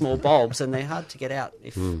quite small bulbs and they're hard to get out,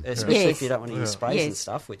 especially if you don't want to use sprays and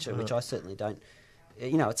stuff, which I certainly don't.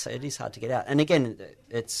 It is hard to get out. And again,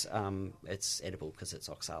 it's edible because it's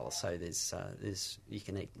oxalis, so there's you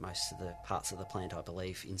can eat most of the parts of the plant, I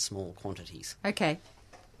believe, in small quantities. Okay.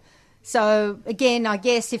 So, again, I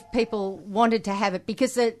guess if people wanted to have it,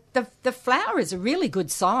 because the flower is a really good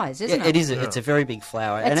size, isn't it? It is. It's a very big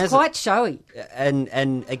flower. It's quite showy.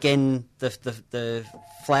 And again, the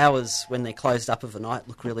flowers, when they're closed up overnight,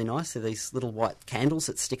 look really nice. They're these little white candles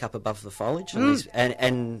that stick up above the foliage.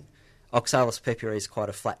 And Oxalis purpurea is quite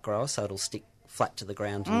a flat grower, so it'll stick flat to the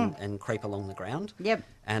ground and creep along the ground. Yep.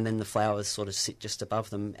 And then the flowers sort of sit just above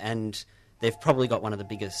them. And they've probably got one of the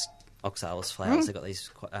biggest Oxalis flowers. They've got these,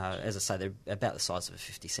 as I say, they're about the size of a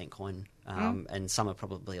 50-cent coin, and some are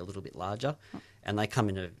probably a little bit larger, and they come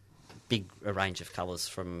in a range of colours,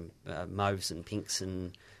 from mauves and pinks,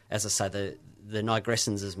 and as I say, the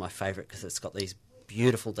Nigrescens is my favourite because it's got these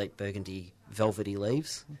beautiful deep burgundy velvety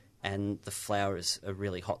leaves, and the flower is a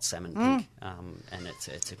really hot salmon pink, and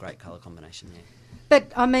it's a great colour combination there.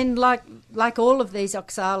 But, I mean, like all of these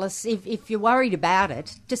oxalis, if you're worried about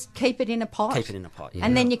it, just keep it in a pot. Keep it in a pot, yeah.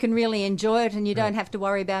 And then you can really enjoy it and you don't have to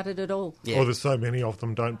worry about it at all. Yeah. Or there's so many of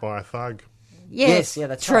them, don't buy a thug. Yes,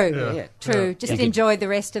 that's true. right. Yeah. True. Yeah. Just enjoy the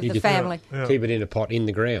rest of the family. Keep it in a pot in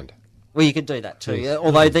the ground. Well, you could do that too. Yeah.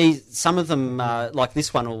 Although some of them, like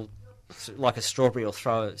this one, will, like a strawberry, will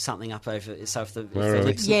throw something up over. So if the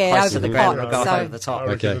lips close to the ground, it'll go up over the top. I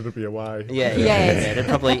reckon it'll be away. Yeah. It'd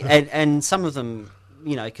probably, and some of them,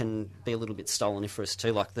 can be a little bit stoloniferous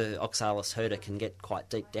too. Like the Oxalis herder can get quite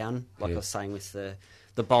deep down, like I was saying, with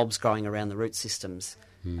the bulbs growing around the root systems.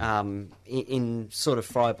 In sort of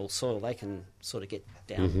friable soil, they can sort of get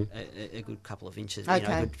down a good couple of inches, a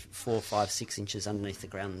good 4, 5, 6 inches underneath the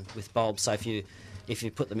ground with bulbs. So if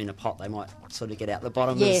you put them in a pot, they might sort of get out the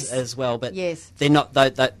bottom as well. But they're not.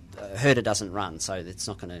 That herder doesn't run, so it's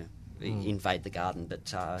not going to invade the garden. But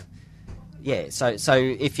so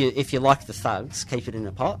if you like the thugs, keep it in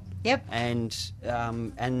a pot. Yep.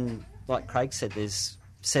 And like Craig said, there's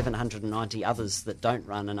 790 others that don't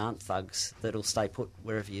run and aren't thugs that'll stay put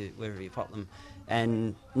wherever you pot them,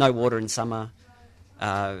 and no water in summer.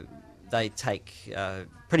 They take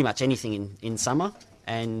pretty much anything in summer,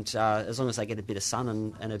 and as long as they get a bit of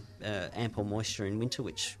sun and ample moisture in winter,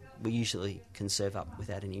 which we usually can serve up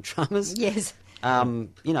without any dramas. Yes.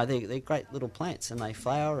 They're great little plants, and they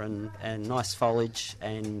flower and nice foliage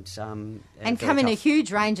and come in a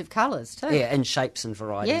huge range of colours too. Yeah, and shapes and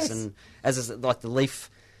varieties. Yes. And like the leaf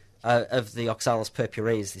of the Oxalis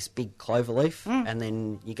purpurea is this big clover leaf, and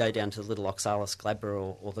then you go down to the little Oxalis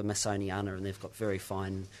glabra or the Masoniana, and they've got very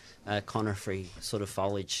fine conifery sort of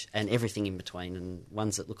foliage and everything in between, and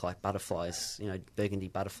ones that look like butterflies, burgundy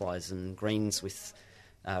butterflies, and greens with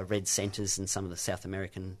red centres, and some of the South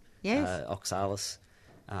American Oxalis.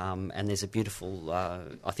 And there's a beautiful,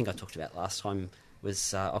 I think I talked about last time,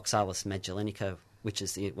 was Oxalis magellanica, which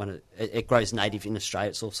is it grows native in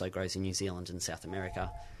Australia. It also grows in New Zealand and South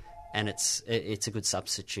America. And it's a good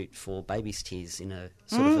substitute for baby's tears in a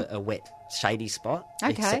sort of a wet, shady spot.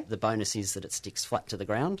 Okay. Except the bonus is that it sticks flat to the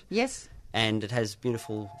ground. Yes. And it has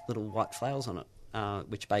beautiful little white flowers on it,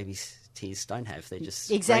 which baby's tears don't have. They're just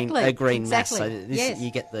a green mass. So you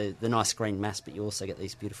get the nice green mass, but you also get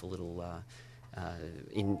these beautiful little.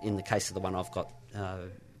 In the case of the one I've got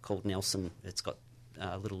called Nelson, it's got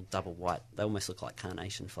little double white. They almost look like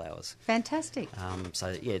carnation flowers. Fantastic.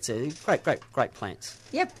 It's a great plants.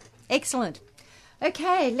 Yep. Excellent.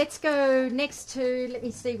 Okay, let's go next to, let me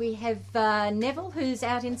see, we have Neville, who's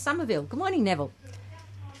out in Somerville. Good morning, Neville.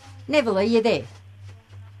 Neville, are you there?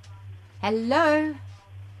 Hello?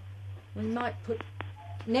 We might put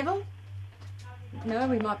Neville? No,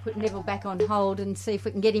 we might put Neville back on hold and see if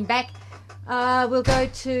we can get him back. We'll go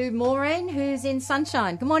to Maureen, who's in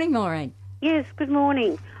Sunshine. Good morning, Maureen. Yes, good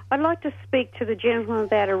morning. I'd like to speak to the gentleman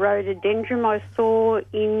about a rhododendron I saw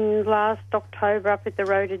in last October up at the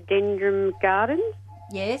Rhododendron Garden.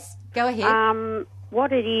 Yes, go ahead.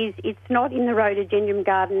 What it is, it's not in the rhododendron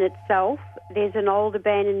garden itself. there's an old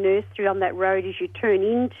abandoned nursery on that road as you turn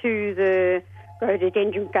into the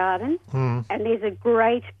rhododendron garden, and there's a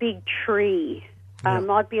great big tree.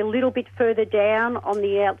 Might be a little bit further down on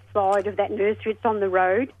the outside of that nursery. It's on the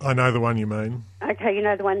road. I know the one you mean. Okay, you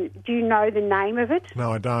know the one. Do you know the name of it?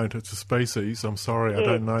 No, I don't. It's a species. I'm sorry, I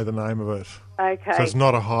don't know the name of it. Okay. So it's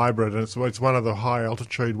not a hybrid, and it's one of the high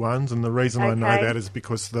altitude ones, and the reason I know that is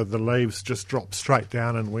because the leaves just drop straight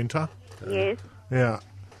down in winter. Yes. Yeah.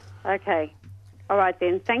 Okay. All right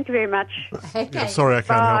then. Thank you very much. Okay. Yeah, sorry I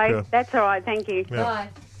can't help you. That's all right. Thank you. Yeah. Bye.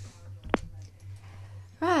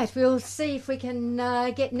 Right, we'll see if we can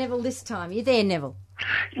get Neville this time. You there, Neville?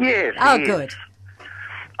 Yes. Oh, yes. good.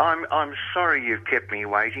 I'm sorry you've kept me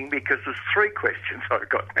waiting because there's 3 questions I've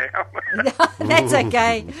got now. That's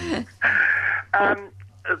okay.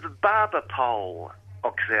 The barber pole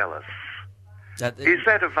oxalis, is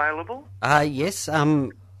that available? Yes.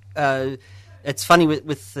 It's funny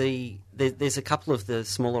with there's a couple of the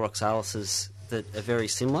smaller oxalises that are very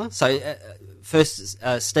similar. So first,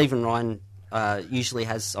 Stephen Ryan usually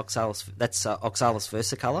has oxalis. That's Oxalis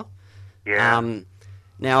versicolor. Yeah.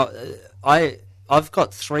 Now, I've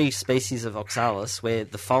got 3 species of oxalis where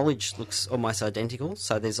the foliage looks almost identical.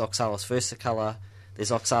 So there's Oxalis versicolor,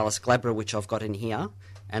 there's Oxalis glabra, which I've got in here,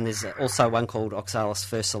 and there's also one called Oxalis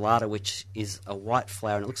versicolata, which is a white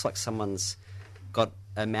flower, and it looks like someone's got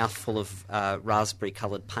a mouthful of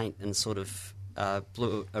raspberry-coloured paint and sort of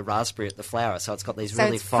blew a raspberry at the flower. So it's got these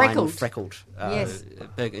really fine freckled yes.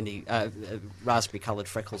 burgundy, raspberry-coloured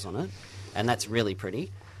freckles on it, and that's really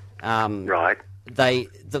pretty. Right.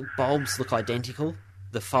 The bulbs look identical.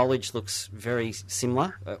 The foliage looks very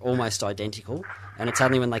similar, almost identical. And it's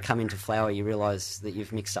only when they come into flower you realise that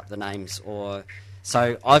you've mixed up the names.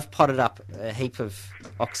 So I've potted up a heap of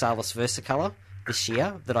Oxalis versicolor this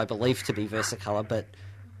year that I believe to be versicolor, but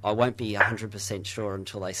I won't be 100% sure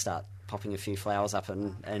until they start popping a few flowers up,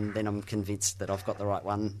 and then I'm convinced that I've got the right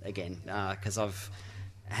one again, because I've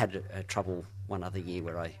had trouble one other year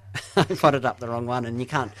where I potted up the wrong one, and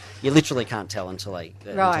you literally can't tell until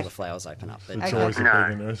the flowers open up. The joys of being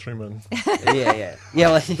a nurseryman.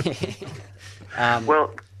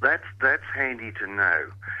 Well, that's handy to know.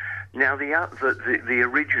 Now, the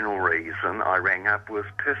original reason I rang up was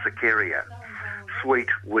Persicaria. Sweet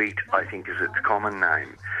wheat, I think, is its common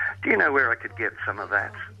name. Do you know where I could get some of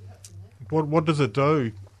that? What does it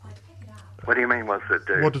do? What do you mean, what does it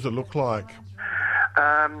do? What does it look like?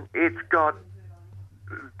 It's got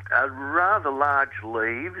rather large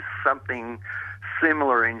leaves, something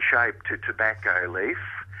similar in shape to tobacco leaf,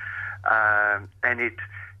 and it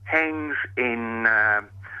hangs in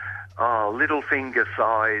little finger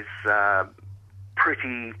size,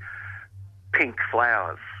 pretty pink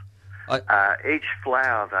flowers. Each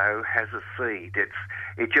flower, though, has a seed.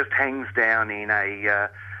 It just hangs down in a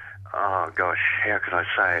how could I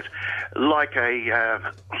say it? Like a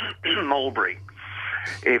mulberry,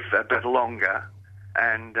 if a bit longer,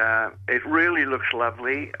 and it really looks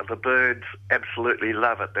lovely. The birds absolutely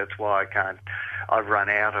love it. That's why I've run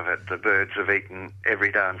out of it. The birds have eaten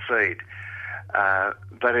every darn seed.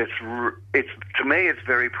 But it's to me, it's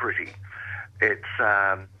very pretty. It's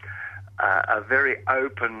a very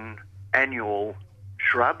open annual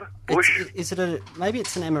shrub bush. Maybe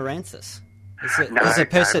it's an amaranthus? No,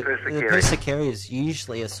 Persicaria. The Persicaria is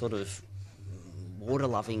usually a sort of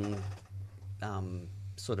water-loving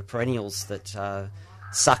sort of perennials that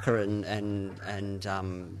sucker and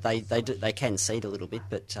they can seed a little bit,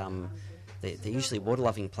 but they're usually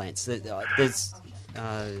water-loving plants. I'm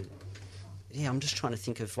just trying to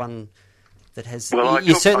think of one that has...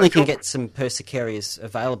 you certainly can get some Persicarias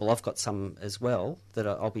available. I've got some as well that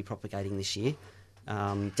I'll be propagating this year.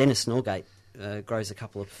 Dennis Norgate grows a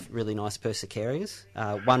couple of really nice Persicarias,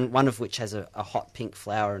 one of which has a hot pink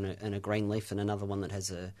flower and a green leaf, and another one that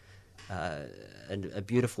has a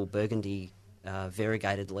beautiful burgundy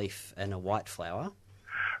variegated leaf and a white flower.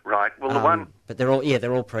 Right. Well, the one, but they're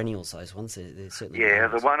all perennials. Those ones, they're certainly. Yeah,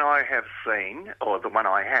 the one I have seen, or the one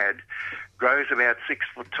I had, grows about 6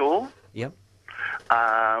 foot tall. Yep.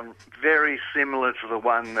 Very similar to the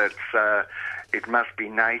one that's. It must be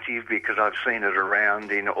native because I've seen it around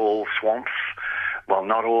in all swamps. Well,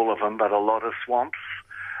 not all of them, but a lot of swamps.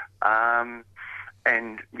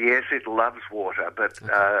 And yes, it loves water, but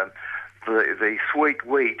the sweet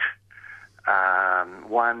wheat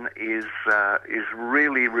one is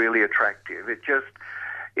really, really attractive. It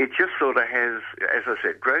just sort of has, as I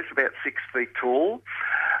said, grows about 6 feet tall,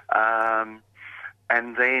 and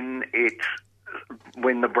then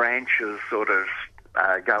when the branches sort of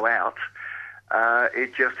go out.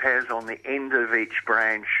 It just has on the end of each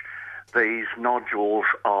branch these nodules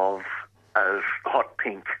of hot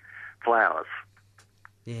pink flowers.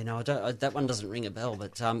 Yeah, no, that one doesn't ring a bell.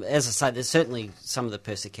 But as I say, there's certainly some of the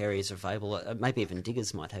persicarias available. Maybe even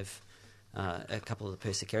diggers might have a couple of the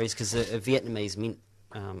persicarias, because a Vietnamese mint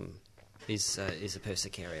is a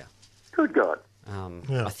persicaria. Good God.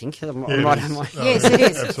 I think I'm Yeah, right. Yes, it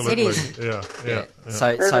is. Absolutely. It is. Yeah.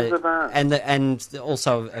 And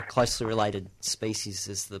also a closely related species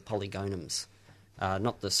is the polygonums.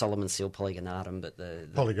 Not the Solomon seal polygonatum, but the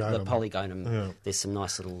polygonum. Yeah. There's some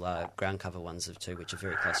nice little ground cover ones too, which are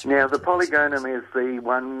very close. Now, the polygonum is the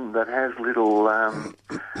one that has little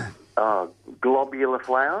globular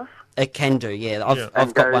flowers? It can do, yeah.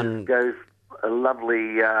 I've got one. Goes a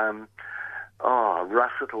lovely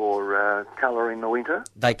russet or colour in the winter.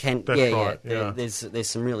 They can, That's right, yeah. There's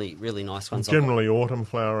some really, really nice ones. Generally autumn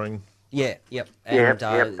flowering. Yeah, yep. And,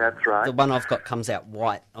 that's right. The one I've got comes out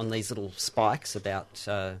white on these little spikes, about,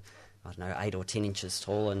 8 or 10 inches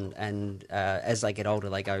tall, and as they get older,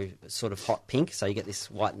 they go sort of hot pink, so you get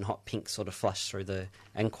this white and hot pink sort of flush through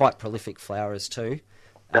and quite prolific flowers too.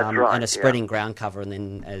 That's right. And a spreading ground cover, and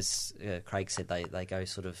then, as Craig said, they go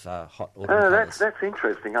sort of hot autumn colours. That's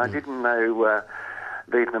interesting. I didn't know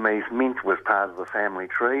Vietnamese mint was part of the family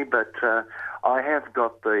tree, but I have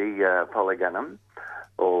got the polygonum,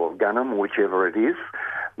 or gunum, whichever it is.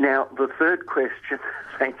 Now, the third question,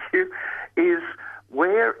 thank you, is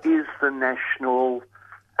where is the national,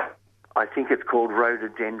 I think it's called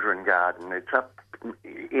rhododendron garden? It's up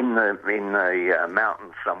in the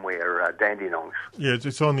mountains somewhere, Dandenongs. Yeah,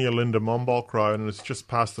 it's on the Alinda Mombolk Road, and it's just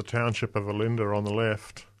past the township of Alinda on the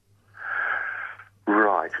left.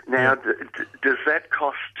 Right. Now, does that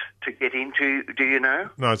cost to get into, do you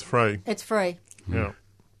know? No, it's free. It's free. Yeah.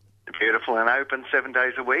 Beautiful, and open 7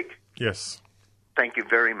 days a week? Yes. Thank you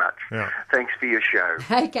very much. Yeah. Thanks for your show.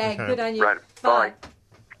 Okay, good on you. Right, bye.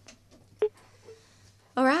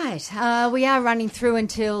 All right, we are running through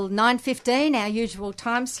until 9:15, our usual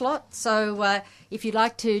time slot. So if you'd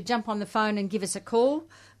like to jump on the phone and give us a call,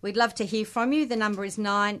 we'd love to hear from you. The number is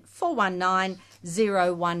 9419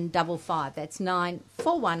 0155. That's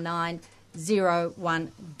 9419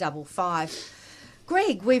 0155.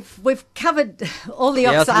 Greg, we've covered all the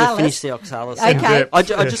oxalis. I think we've finished the oxalis. Okay. I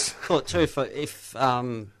just thought too, if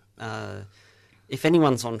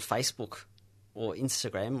anyone's on Facebook or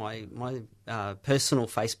Instagram, my personal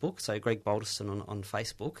Facebook, so Greg Balderston on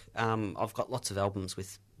Facebook, I've got lots of albums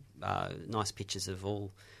with nice pictures of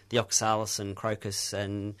all the oxalis and crocus,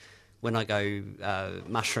 and when I go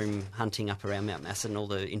mushroom hunting up around Mount Macedon, all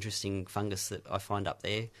the interesting fungus that I find up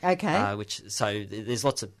there. Okay. So there's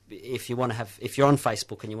lots of, if you're on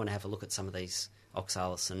Facebook and you want to have a look at some of these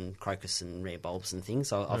oxalis and crocus and rare bulbs and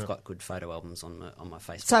things, I've got good photo albums on my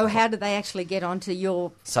Facebook. So how do they actually get onto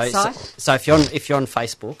your site? So if you're on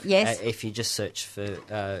Facebook, yes. If you just search for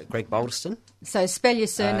Greg Balderston. So spell your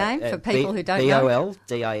surname for people who don't know.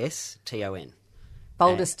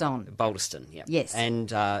 Boldiston. Balderston, yeah. Yes.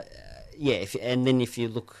 And and then if you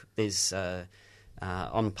look, there's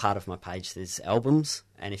on part of my page there's albums,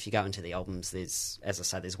 and if you go into the albums, there's, as I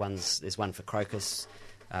say, there's one for crocus,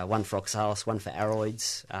 one for oxalis, one for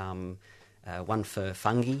aroids, one for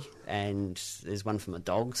fungi, and there's one for my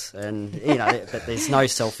dogs, and but there's no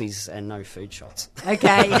selfies and no food shots.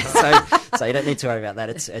 Okay. so you don't need to worry about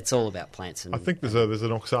that. It's all about plants. And I think there's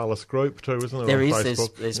an oxalis group too, isn't there? There on is.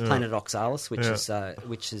 Facebook? There's Planet Oxalis,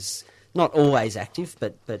 which is not always active,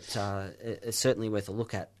 but it's certainly worth a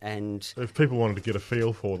look at. And if people wanted to get a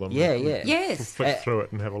feel for them, yes, flick through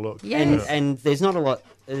it and have a look. Yes. And there's not a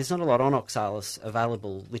lot on oxalis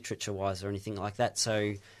available literature-wise or anything like that.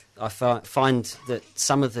 So I find that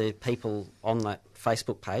some of the people on that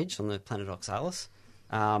Facebook page, on the Planet Oxalis,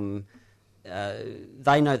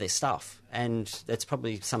 they know their stuff, and that's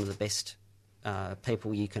probably some of the best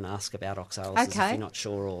people you can ask about oxalis if you're not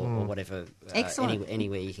sure or whatever. Excellent.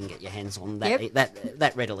 Anywhere you can get your hands on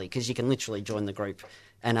that readily, because you can literally join the group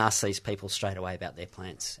and ask these people straight away about their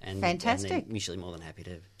plants. And, fantastic. And they're usually more than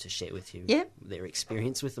happy to share with you their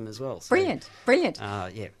experience with them as well. So, Brilliant.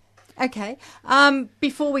 Yeah. Okay.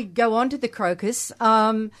 Before we go on to the crocus,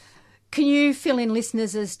 can you fill in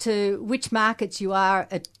listeners as to which markets you are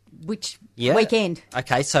at which weekend?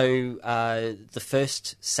 Okay, so the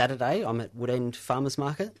first Saturday I'm at Woodend Farmers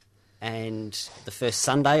Market, and the first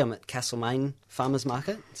Sunday I'm at Castlemaine Farmers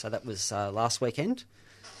Market, so that was last weekend.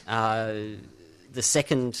 The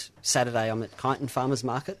second Saturday I'm at Kyneton Farmers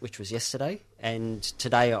Market, which was yesterday, and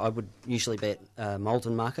today I would usually be at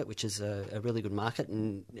Malden Market, which is a really good market,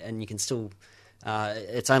 and you can still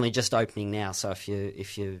it's only just opening now, so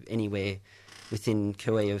if you're anywhere within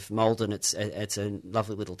Cooee of Maldon. It's a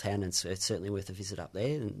lovely little town, and it's certainly worth a visit up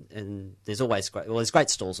there. And there's always there's great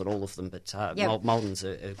stalls at all of them, but Maldon's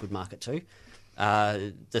a good market too.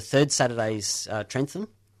 The third Saturday's Trentham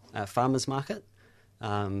Farmers Market,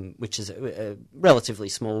 which is a relatively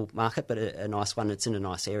small market, but a nice one. It's in a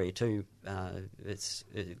nice area too. It's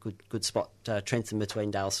a good spot, Trentham,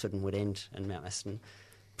 between Dalesford and Woodend and Mount Aston.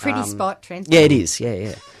 Pretty spot, Trentham. Yeah, it is,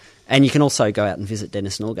 yeah. And you can also go out and visit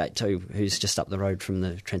Dennis Norgate too, who's just up the road from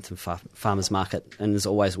the Trentham Farmers Market, and it's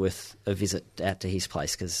always worth a visit out to his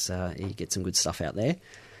place because he gets some good stuff out there.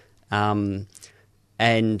 And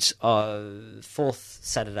fourth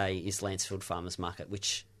Saturday is Lancefield Farmers Market,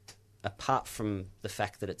 which, apart from the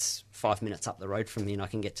fact that it's 5 minutes up the road from me and I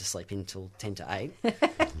can get to sleep in till 10 to 8,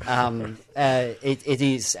 it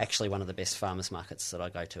is actually one of the best farmers markets that I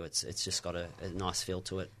go to. It's just got a nice feel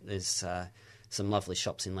to it. There's some lovely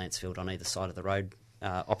shops in Lancefield on either side of the road,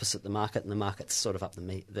 opposite the market, and the market's sort of up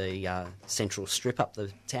the central strip up the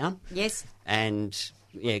town. Yes. And,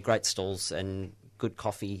 yeah, great stalls and good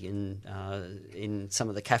coffee in some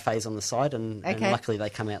of the cafes on the side, and luckily they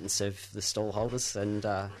come out and serve the stall holders and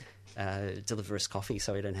deliver us coffee,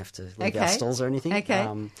 so we don't have to leave our stalls or anything.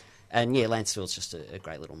 And yeah, Lancefield's just a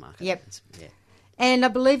great little market. Yep. And I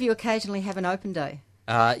believe you occasionally have an open day.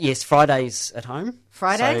 Yes, Fridays at home.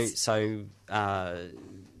 Fridays? So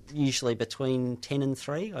usually between 10 and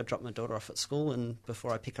 3, I drop my daughter off at school, and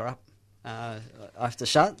before I pick her up, I have to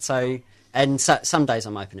shut. So some days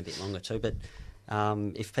I'm open a bit longer too, but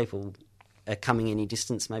if people are coming any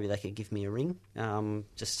distance, maybe they could give me a ring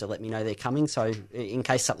just to let me know they're coming. So in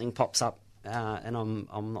case something pops up and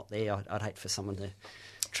I'm not there, I'd hate for someone to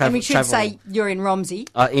travel. And we should say you're in Romsey.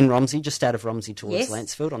 In Romsey, just out of Romsey towards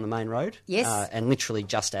Lancefield on the main road. Yes. And literally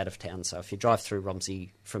just out of town. So if you drive through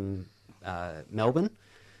Romsey from Melbourne,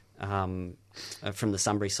 from the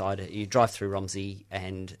Sunbury side, you drive through Romsey,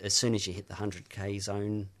 and as soon as you hit the 100k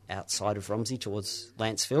zone outside of Romsey towards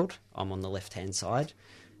Lancefield, I'm on the left-hand side.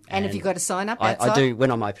 And have you got a sign up outside? I do.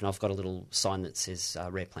 When I'm open, I've got a little sign that says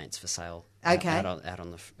rare plants for sale. Okay. Out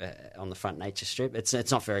on the front nature strip.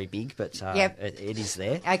 It's not very big, but it is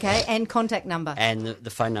there. Okay. And contact number. And the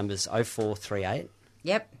phone number's 0438.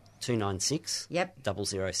 Yep. 296. Yep.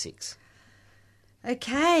 006.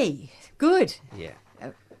 Okay. Good. Yeah.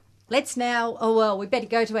 Let's now. We better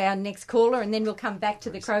go to our next caller, and then we'll come back to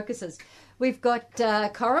the crocuses. We've got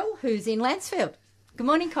Coral, who's in Lancefield. Good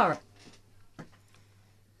morning, Coral.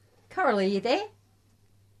 Coral, are you there?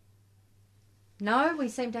 No, we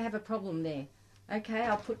seem to have a problem there. Okay,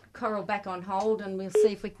 I'll put Coral back on hold and we'll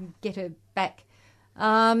see if we can get her back.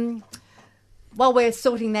 While we're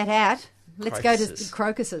sorting that out, let's go to the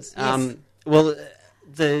crocuses. Yes. Well,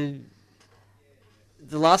 the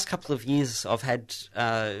last couple of years I've had,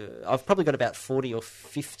 I've probably got about 40 or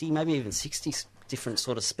 50, maybe even 60 different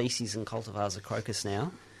sort of species and cultivars of crocus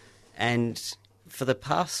now. And for the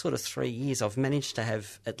past sort of 3 years, I've managed to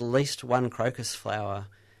have at least one crocus flower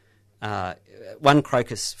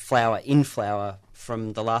in flower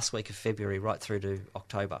from the last week of February right through to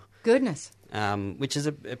October. Goodness. Which is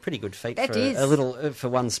a pretty good feat for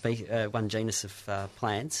one genus of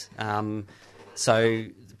plants.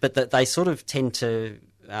 But they sort of tend to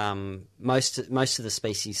most of the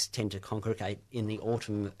species tend to congregate in the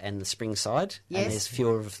autumn and the spring side, and there's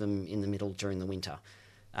fewer of them in the middle during the winter.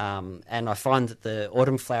 And I find that the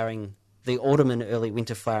autumn and early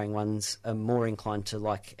winter flowering ones are more inclined to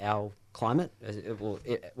like our climate.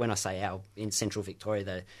 When I say our, in central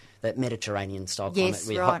Victoria, that Mediterranean style climate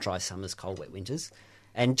with hot, dry summers, cold, wet winters,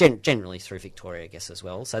 and generally through Victoria, I guess, as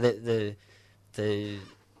well. So the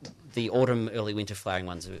autumn, early winter flowering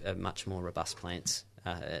ones are much more robust plants,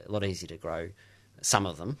 a lot easier to grow, some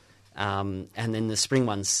of them. And then the spring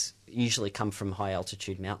ones usually come from high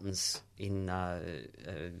altitude mountains in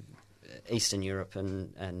Eastern Europe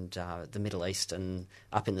and the Middle East, and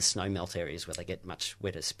up in the snow melt areas where they get much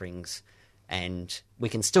wetter springs. And we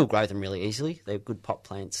can still grow them really easily. They're good pot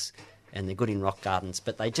plants and they're good in rock gardens,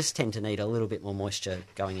 but they just tend to need a little bit more moisture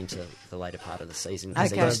going into the later part of the season. Okay.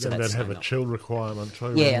 They'd have a chill requirement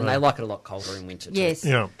too. Yeah, and they like it a lot colder in winter too. Yes.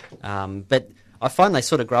 Yeah. But I find they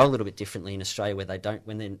sort of grow a little bit differently in Australia, where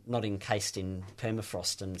when they're not encased in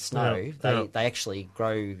permafrost and snow, they actually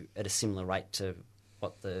grow at a similar rate to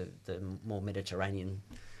what the more Mediterranean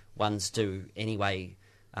ones do anyway.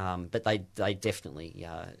 But they definitely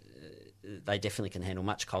can handle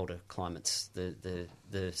much colder climates, the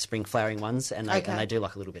spring flowering ones, and they do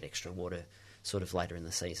like a little bit extra water sort of later in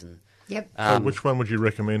the season. Yep. So which one would you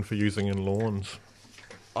recommend for using in lawns?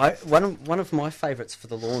 One of my favourites for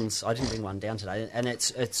the lawns, I didn't bring one down today, and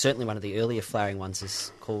it's certainly one of the earlier flowering ones,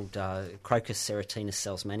 is called Crocus Serotinus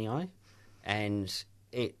salzmanii. and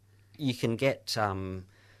you can get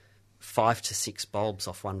 5 to 6 bulbs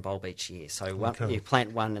off one bulb each year. So you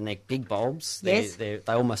plant one and they're big bulbs. They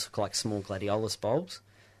almost look like small gladiolus bulbs.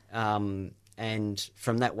 And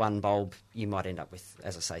from that one bulb, you might end up with,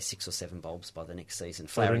 as I say, 6 or 7 bulbs by the next season.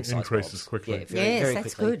 Flowering size increases bulbs. quickly. Yeah, very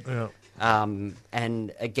that's quickly. good. Yeah.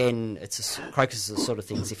 And again, crocus are the sort of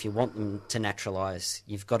things, if you want them to naturalise,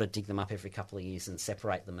 you've got to dig them up every couple of years and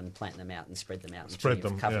separate them and plant them out and spread them out until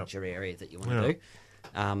you've covered your area that you want to do.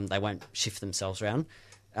 They won't shift themselves around.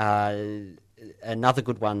 Another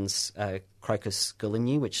good one's Crocus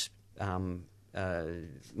Gouligny, which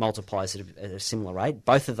multiplies at a similar rate.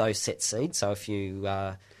 Both of those set seed, so if you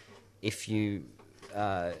are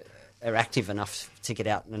active enough to get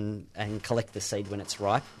out and collect the seed when it's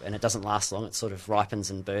ripe, and it doesn't last long, it sort of ripens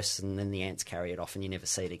and bursts, and then the ants carry it off, and you never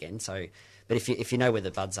see it again. So, but if you know where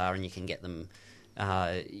the buds are and you can get them,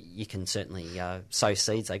 you can certainly sow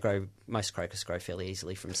seeds. Most crocus grow fairly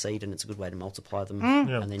easily from seed, and it's a good way to multiply them,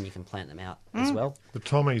 and then you can plant them out as well. The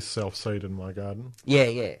Tommies self-seed in my garden. Yeah,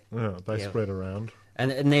 they spread around.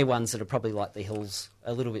 And they're ones that are probably like the hills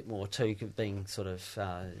a little bit more too, being sort of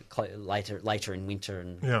later in winter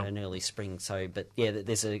and early spring. So, but yeah,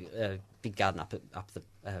 there's a big garden up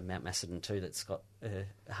the Mount Macedon too that's got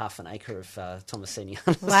half an acre of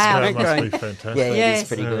Thomasinianus. Wow, that must be fantastic. Yeah, it is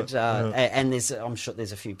pretty good. And I'm sure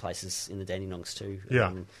there's a few places in the Dandenongs too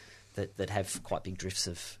that have quite big drifts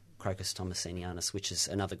of Crocus Thomasinianus, which is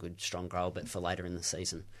another good strong grower, but for later in the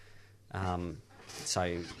season.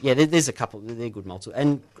 So, yeah, there's a couple. They're good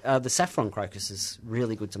and the saffron crocus is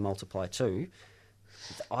really good to multiply too.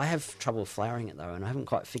 I have trouble flowering it though, and I haven't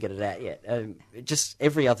quite figured it out yet. Just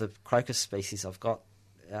every other crocus species I've got,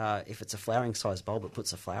 if it's a flowering size bulb, it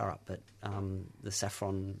puts a flower up. But the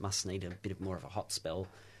saffron must need a bit more of a hot spell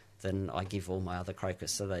than I give all my other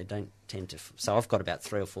crocus, so they don't tend to. So I've got about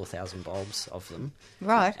 3,000 or 4,000 bulbs of them,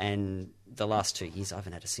 right? And the last 2 years I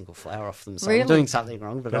haven't had a single flower off them, so really? I'm doing something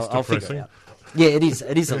wrong. But I'll figure it out. Yeah, it is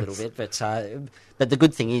a little bit, but the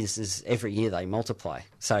good thing is every year they multiply.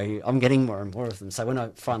 So I'm getting more and more of them. So when I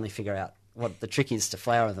finally figure out what the trick is to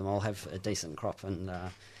flower them, I'll have a decent crop and.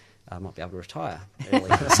 I might be able to retire early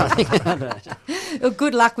or something. Well,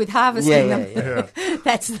 good luck with harvesting them. Yeah.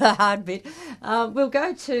 That's the hard bit. We'll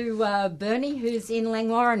go to Bernie, who's in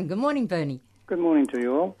Langwarrin. Good morning, Bernie. Good morning to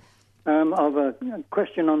you all. I have a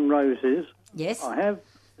question on roses. Yes. I have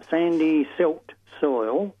sandy silt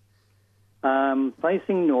soil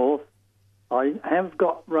facing north. I have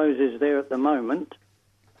got roses there at the moment,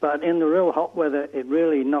 but in the real hot weather, it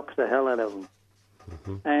really knocks the hell out of them.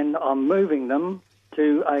 Mm-hmm. And I'm moving them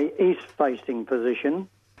to a east-facing position,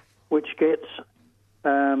 which gets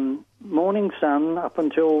morning sun up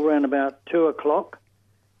until around about 2 o'clock,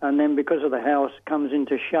 and then because of the house, comes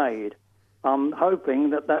into shade. I'm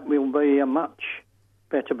hoping that will be a much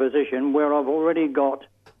better position where I've already got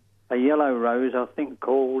a yellow rose, I think,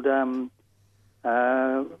 called Ransom,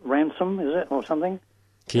 is it, or something?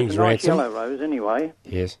 King's it's a nice Ransom? Yellow rose, anyway.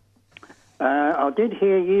 Yes. I did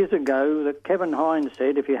hear years ago that Kevin Hines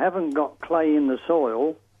said if you haven't got clay in the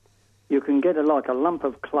soil, you can get a lump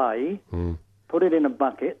of clay, put it in a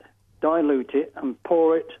bucket, dilute it, and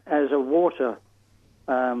pour it as a water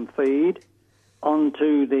feed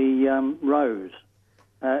onto the rose.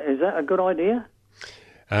 Is that a good idea?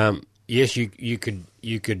 Yes, you could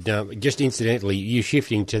just incidentally, you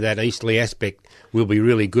shifting to that easterly aspect will be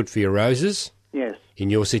really good for your roses. Yes. In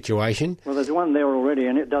your situation. Well, there's one there already,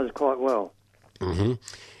 and it does quite well. Mm-hmm.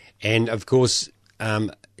 And, of course,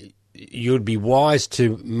 you'd be wise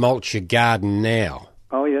to mulch your garden now.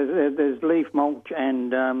 Oh, yeah, there's leaf mulch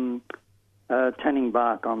and tanning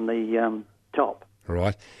bark on the top.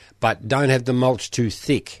 Right. But don't have the mulch too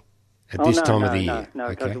thick at this time of the year. No,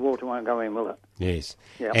 because the water won't go in, will it? Yes.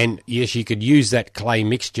 Yep. And, yes, you could use that clay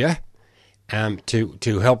mixture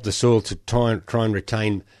to help the soil to try and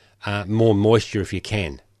retain more moisture if you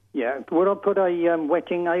can. Yeah. Would I put a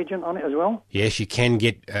wetting agent on it as well? Yes, you can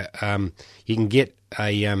get a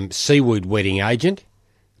seaweed wetting agent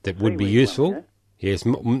that would be useful. One, yeah? Yes,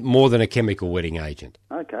 more than a chemical wetting agent.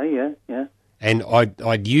 Okay. Yeah. And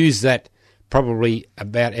I'd use that probably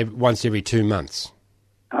about once every 2 months.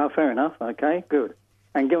 Oh, fair enough. Okay, good.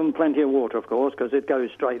 And give them plenty of water, of course, because it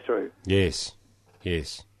goes straight through. Yes.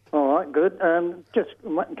 All right, good. Can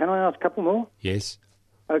I ask a couple more? Yes.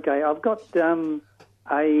 Okay, I've got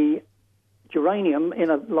a geranium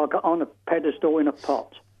on a pedestal in a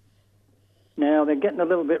pot. Now, they're getting a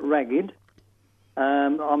little bit ragged.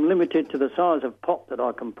 I'm limited to the size of pot that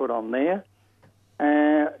I can put on there.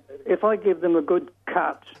 If I give them a good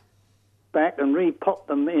cut back and repot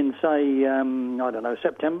them in, say,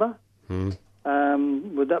 September,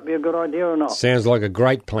 Would that be a good idea or not? Sounds like a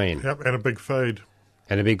great plan. Yep, and a big feed.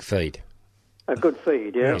 And a big feed. A good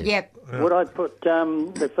feed, yeah? Yep. Would I put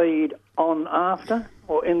the feed on after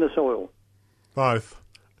or in the soil? Both.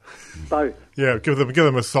 Both. Yeah, give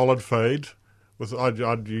them a solid feed.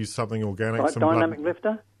 I'd use something organic. Like some dynamic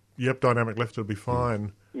lifter? Yep, dynamic lifter would be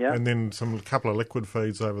fine. Yeah. And then a couple of liquid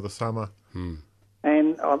feeds over the summer.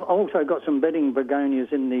 And I've also got some bedding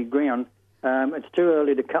begonias in the ground. It's too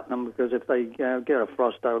early to cut them because if they get a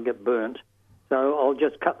frost, they'll get burnt. So I'll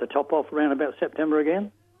just cut the top off around about September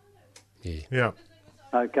again. Yeah.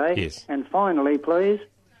 Okay. Yes. And finally, please,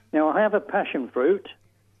 now I have a passion fruit.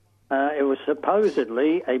 It was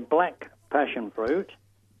supposedly a black passion fruit,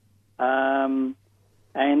 and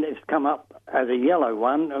it's come up as a yellow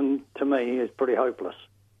one, and to me is pretty hopeless.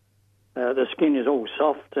 The skin is all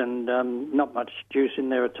soft and not much juice in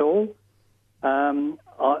there at all.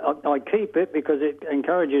 I keep it because it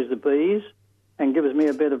encourages the bees and gives me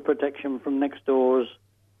a bit of protection from next door's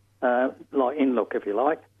in-look, if you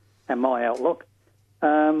like, and my outlook.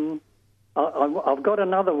 I've got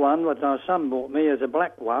another one that my son bought me as a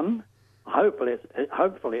black one. Hopefully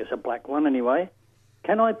it's a black one anyway.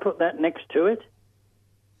 Can I put that next to it?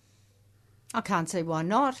 I can't see why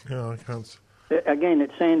not. Yeah, I can't. Again,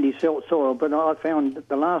 it's sandy silt soil, but I found that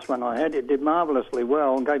the last one I had, it did marvellously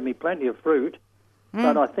well and gave me plenty of fruit,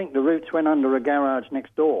 but I think the roots went under a garage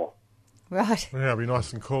next door. Right. Yeah, it'll be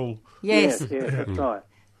nice and cool. Yes. Yes, that's right.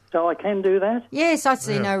 So I can do that? Yes, I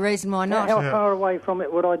see no reason why not. How far away from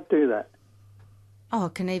it would I do that? Oh,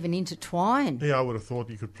 it can even intertwine. Yeah, I would have thought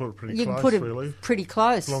you could put it pretty You close, can put it really. pretty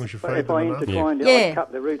close. As long as you But feed if them I enough. intertwined it, Yeah. I'd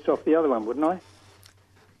cut the roots off the other one, wouldn't I?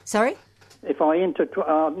 Sorry? If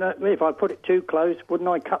I put it too close, wouldn't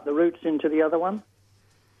I cut the roots into the other one?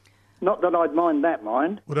 Not that I'd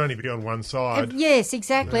mind. Would only be on one side. Yes,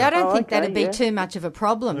 exactly. Yeah. I don't Oh, think okay, that'd be yeah. too much of a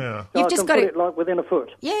problem. Yeah. So You've I just can got put to, it like within a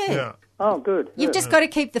foot. Yeah. Oh, good. You've just got to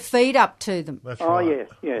keep the feed up to them. That's Oh, right.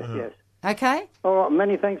 yes. Okay? All right,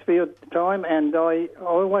 many thanks for your time, and I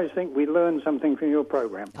always think we learn something from your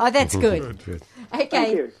program. Oh, that's good. Good. Okay.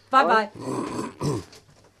 Thank you. Bye-bye.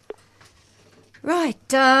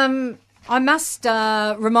 Right. I must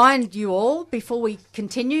remind you all before we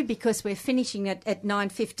continue, because we're finishing at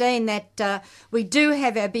 9:15, that we do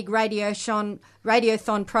have our big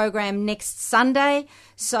Radiothon program next Sunday.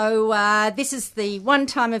 So this is the one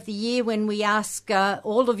time of the year when we ask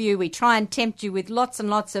all of you, we try and tempt you with lots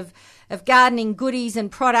and lots of gardening goodies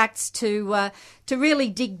and products to really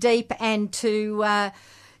dig deep and to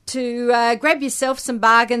grab yourself some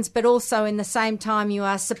bargains, but also in the same time you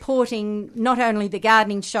are supporting not only the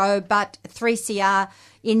gardening show but 3CR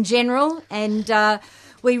in general. And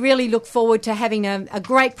we really look forward to having a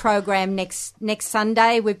great program next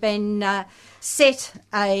Sunday. We've been set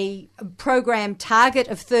a program target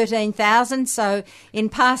of 13,000. So in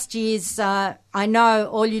past years, I know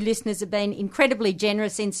all you listeners have been incredibly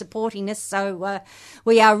generous in supporting us. So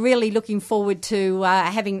we are really looking forward to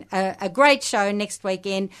having a great show next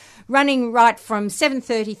weekend, running right from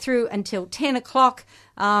 7:30 through until 10 o'clock.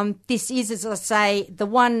 This is, as I say, the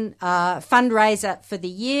one fundraiser for the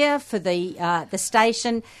year, for the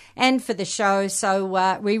station and for the show.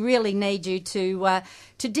 So we really need you to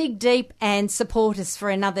dig deep and support us for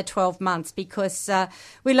another 12 months, because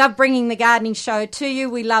we love bringing the gardening show to you.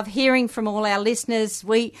 We love hearing from all our listeners.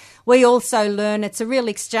 We also learn. It's a real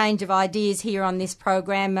exchange of ideas here on this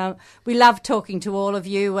program. We love talking to all of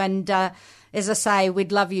you, and as I say,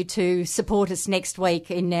 we'd love you to support us next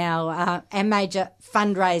week in our major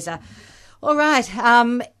fundraiser. All right.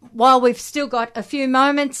 While we've still got a few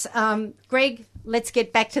moments, Greg, let's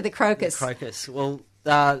get back to the crocus. The crocus. Well,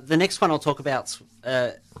 the next one I'll talk about,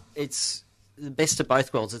 it's the best of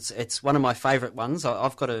both worlds. It's one of my favourite ones.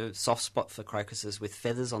 I've got a soft spot for crocuses with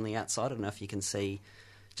feathers on the outside. I don't know if you can see,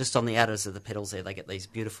 just on the outers of the petals there, they get these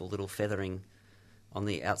beautiful little feathering on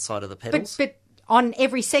the outside of the petals. But on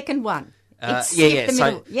every second one. Yeah.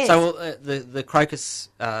 The yes. So the crocus,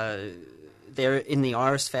 they're in the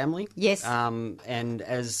iris family. Yes. And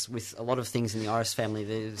as with a lot of things in the iris family,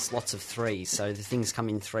 there's lots of threes. So the things come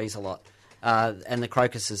in threes a lot. And the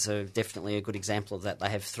crocuses are definitely a good example of that. They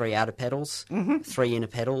have 3 outer petals, 3 inner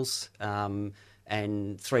petals,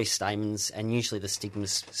 and 3 stamens, and usually the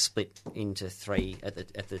stigma's split into 3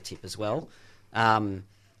 at the tip as well.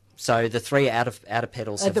 So the 3 outer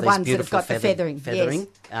petals have the these ones beautiful that have got the feathering, yes.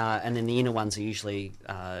 And then the inner ones are usually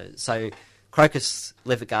so. Crocus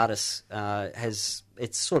levigatus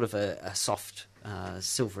it's sort of a soft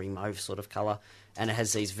silvery mauve sort of colour, and it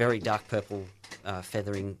has these very dark purple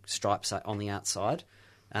feathering stripes on the outside.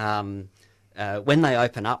 When they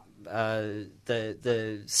open up,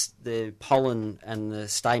 the pollen and the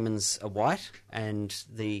stamens are white, and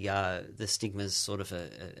the stigma's sort of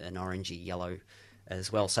an orangey yellow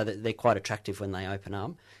as well. So they're quite attractive when they open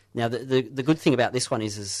up. Now, the good thing about this one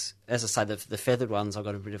is, as I say, the feathered ones I've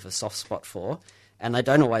got a bit of a soft spot for, and they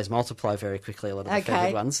don't always multiply very quickly, a lot of the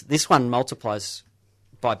feathered ones. This one multiplies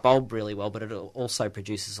by bulb really well, but it also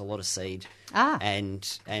produces a lot of seed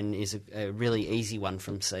and is a really easy one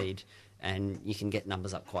from seed, and you can get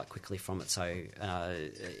numbers up quite quickly from it, so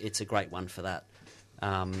it's a great one for that.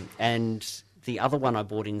 And the other one I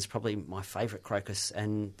bought in is probably my favourite crocus,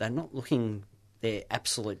 and they're not looking their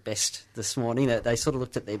absolute best this morning. They sort of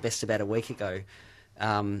looked at their best about a week ago.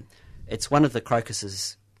 It's one of the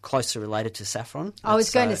crocuses closer related to saffron. I was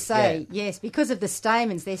going to say, yes, because of the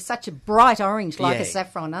stamens, they're such a bright orange like a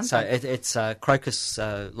saffron, aren't they? So it's Crocus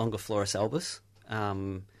longiflorus albus,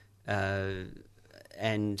 and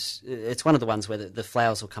it's one of the ones where the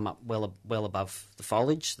flowers will come up well above the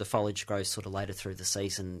foliage. The foliage grows sort of later through the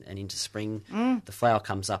season and into spring. The flower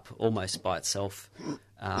comes up almost by itself.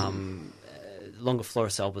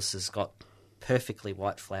 Longiflorus albus has got perfectly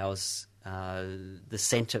white flowers.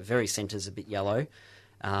 The very centre is a bit yellow.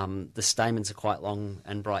 The stamens are quite long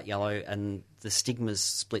and bright yellow, and the stigma's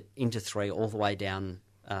split into three all the way down,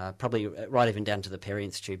 probably right even down to the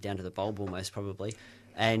perianth tube, down to the bulb almost probably,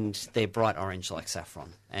 and they're bright orange like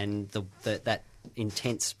saffron. And that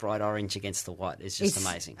intense bright orange against the white is just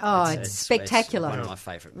amazing. It's spectacular. It's one of my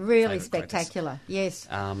favourite. Really spectacular, yes.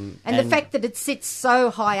 And the fact that it sits so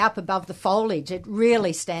high up above the foliage, it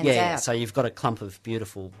really stands out. Yeah, so you've got a clump of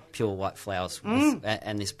beautiful, pure white flowers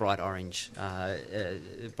and this bright orange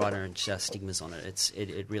stigmas on it.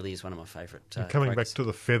 It really is one of my favourite. Coming back to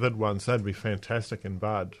the feathered ones, that'd be fantastic in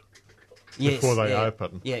bud before they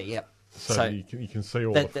open. Yeah. So you can see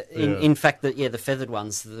all in fact, the feathered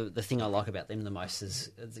ones, the thing I like about them the most is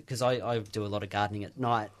because I do a lot of gardening at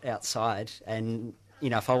night outside, and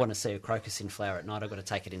if I want to see a crocus in flower at night, I've got to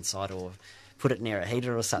take it inside or put it near a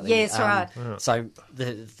heater or something. Yes, right. So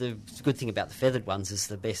the good thing about the feathered ones is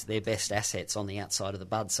their best assets on the outside of the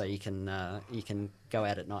bud, so you can go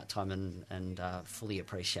out at night time and fully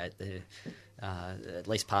appreciate at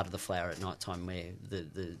least part of the flower at night time, where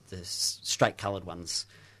the straight coloured ones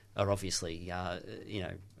are obviously,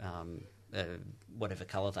 whatever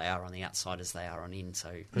colour they are on the outside as they are on in.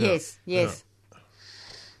 So yes.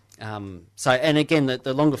 So, and again, the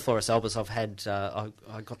longiflorus albus I've had, I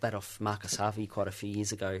got that off Marcus Harvey quite a few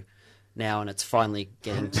years ago now, and it's finally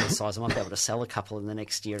getting to the size. I might be able to sell a couple in the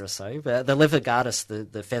next year or so. But the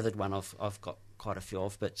Levergardus, the feathered one, I've got quite a few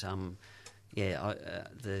of. But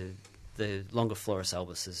the longiflorus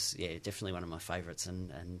albus is definitely one of my favourites,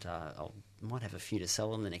 and I might have a few to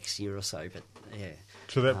sell in the next year or so. But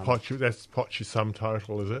so that's pot your sum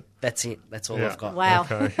total, is it? That's it. That's all I've got. Wow.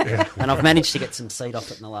 Okay. Yeah. And I've managed to get some seed off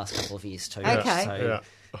it in the last couple of years too. Okay.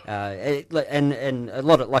 So, and a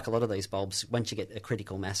lot of these bulbs, once you get a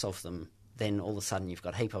critical mass of them, then all of a sudden you've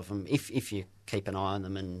got a heap of them. If you keep an eye on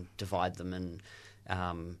them and divide them and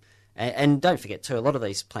don't forget too, a lot of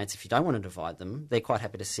these plants, if you don't want to divide them, they're quite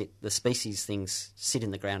happy to the species things sit in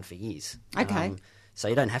the ground for years. Okay. So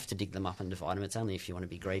you don't have to dig them up and divide them. It's only if you want to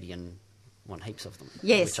be greedy and want heaps of them.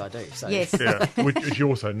 Yes. Which I do. So. Yes. Yeah, which you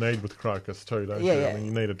also need with crocus too, don't you? I mean,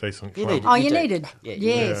 you need a decent clump. You need it. Yeah,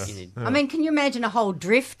 yes. you need. I mean, can you imagine a whole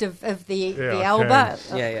drift of the Alba?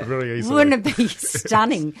 Really easily. Wouldn't it be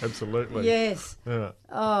stunning? Absolutely. Yes. Yeah.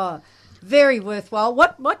 Oh, very worthwhile.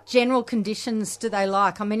 What general conditions do they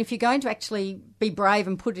like? I mean, if you're going to actually be brave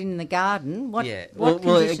and put it in the garden, what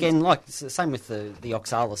well, again, like same with the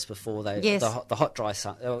oxalis before yes. the hot dry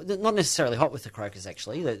sun. Not necessarily hot with the crocus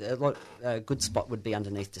actually. A good spot would be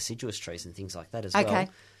underneath deciduous trees and things like that as well.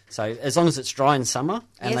 So as long as it's dry in summer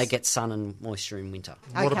and they get sun and moisture in winter.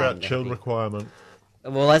 What about chill requirement?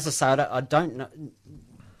 Well, as I say, I don't know.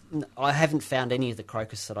 I haven't found any of the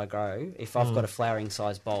crocus that I grow. If I've got a flowering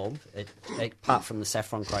size bulb, apart from the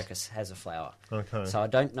saffron crocus, has a flower. Okay. So I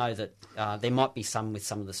don't know that there might be some with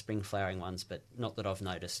some of the spring flowering ones, but not that I've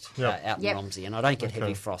noticed out in Romsey. And I don't get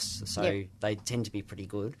heavy frosts, so they tend to be pretty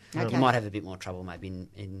good. Okay. You might have a bit more trouble maybe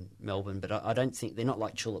in Melbourne, but I don't think they're not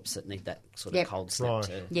like tulips that need that sort of cold snap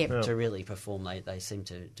to really perform. They seem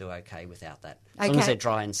to do okay without that. As long as they're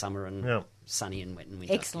dry in summer and sunny and wet in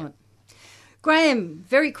winter. Excellent. Graham,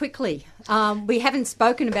 very quickly, we haven't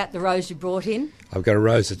spoken about the rose you brought in. I've got a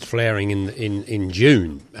rose that's flowering in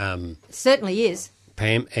June. Certainly is.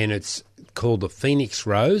 Pam, and it's called the Phoenix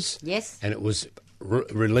Rose. Yes. And it was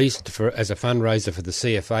released as a fundraiser for the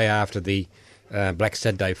CFA after the Black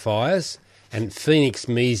Saturday fires. And Phoenix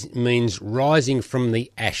means rising from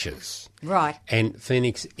the ashes. Right. And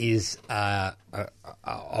Phoenix is a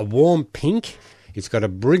warm pink. It's got a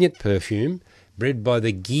brilliant perfume, bred by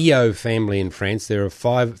the Guillot family in France. They're a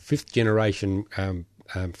fifth generation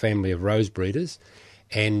family of rose breeders.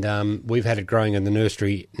 And we've had it growing in the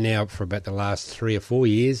nursery now for about the last 3 or 4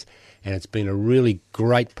 years, and it's been a really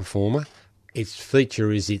great performer. Its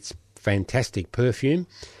feature is its fantastic perfume,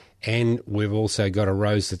 and we've also got a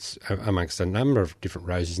rose that's amongst a number of different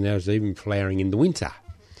roses now, is even flowering in the winter.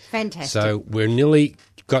 Fantastic. So we're nearly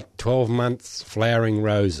got 12 months flowering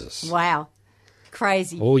roses. Wow.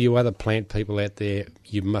 Crazy. All you other plant people out there,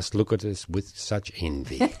 you must look at us with such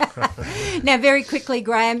envy. Now, very quickly,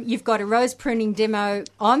 Graham, you've got a rose pruning demo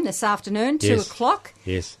on this afternoon, 2 o'clock.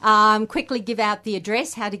 Yes. Quickly give out the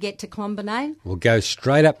address, how to get to Clonbinane. We'll go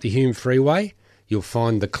straight up the Hume Freeway. You'll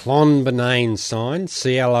find the Clonbinane sign,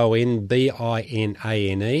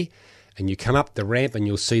 Clonbinane, and you come up the ramp and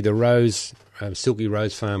you'll see the Silky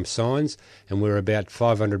Rose Farm signs, and we're about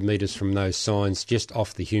 500 metres from those signs just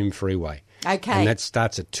off the Hume Freeway. Okay. And that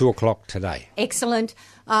starts at 2 o'clock today. Excellent.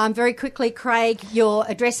 Very quickly, Craig, your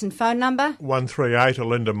address and phone number? 138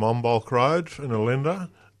 Alinda Mombolk Road in Alinda,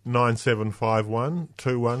 9751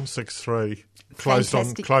 2163.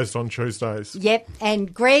 Closed on Tuesdays. Yep.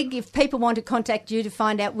 And Greg, if people want to contact you to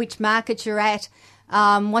find out which market you're at,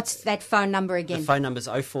 what's that phone number again? The phone number's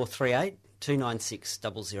 0438 296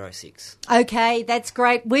 006. Okay, that's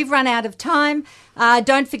great. We've run out of time.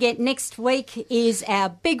 Don't forget, next week is our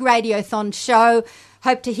big Radiothon show.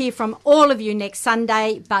 Hope to hear from all of you next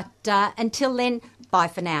Sunday. But until then, bye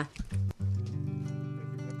for now.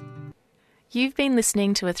 You've been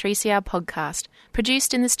listening to a 3CR podcast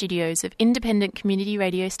produced in the studios of independent community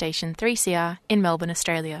radio station 3CR in Melbourne,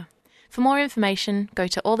 Australia. For more information, go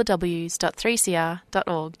to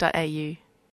allthews.3cr.org.au.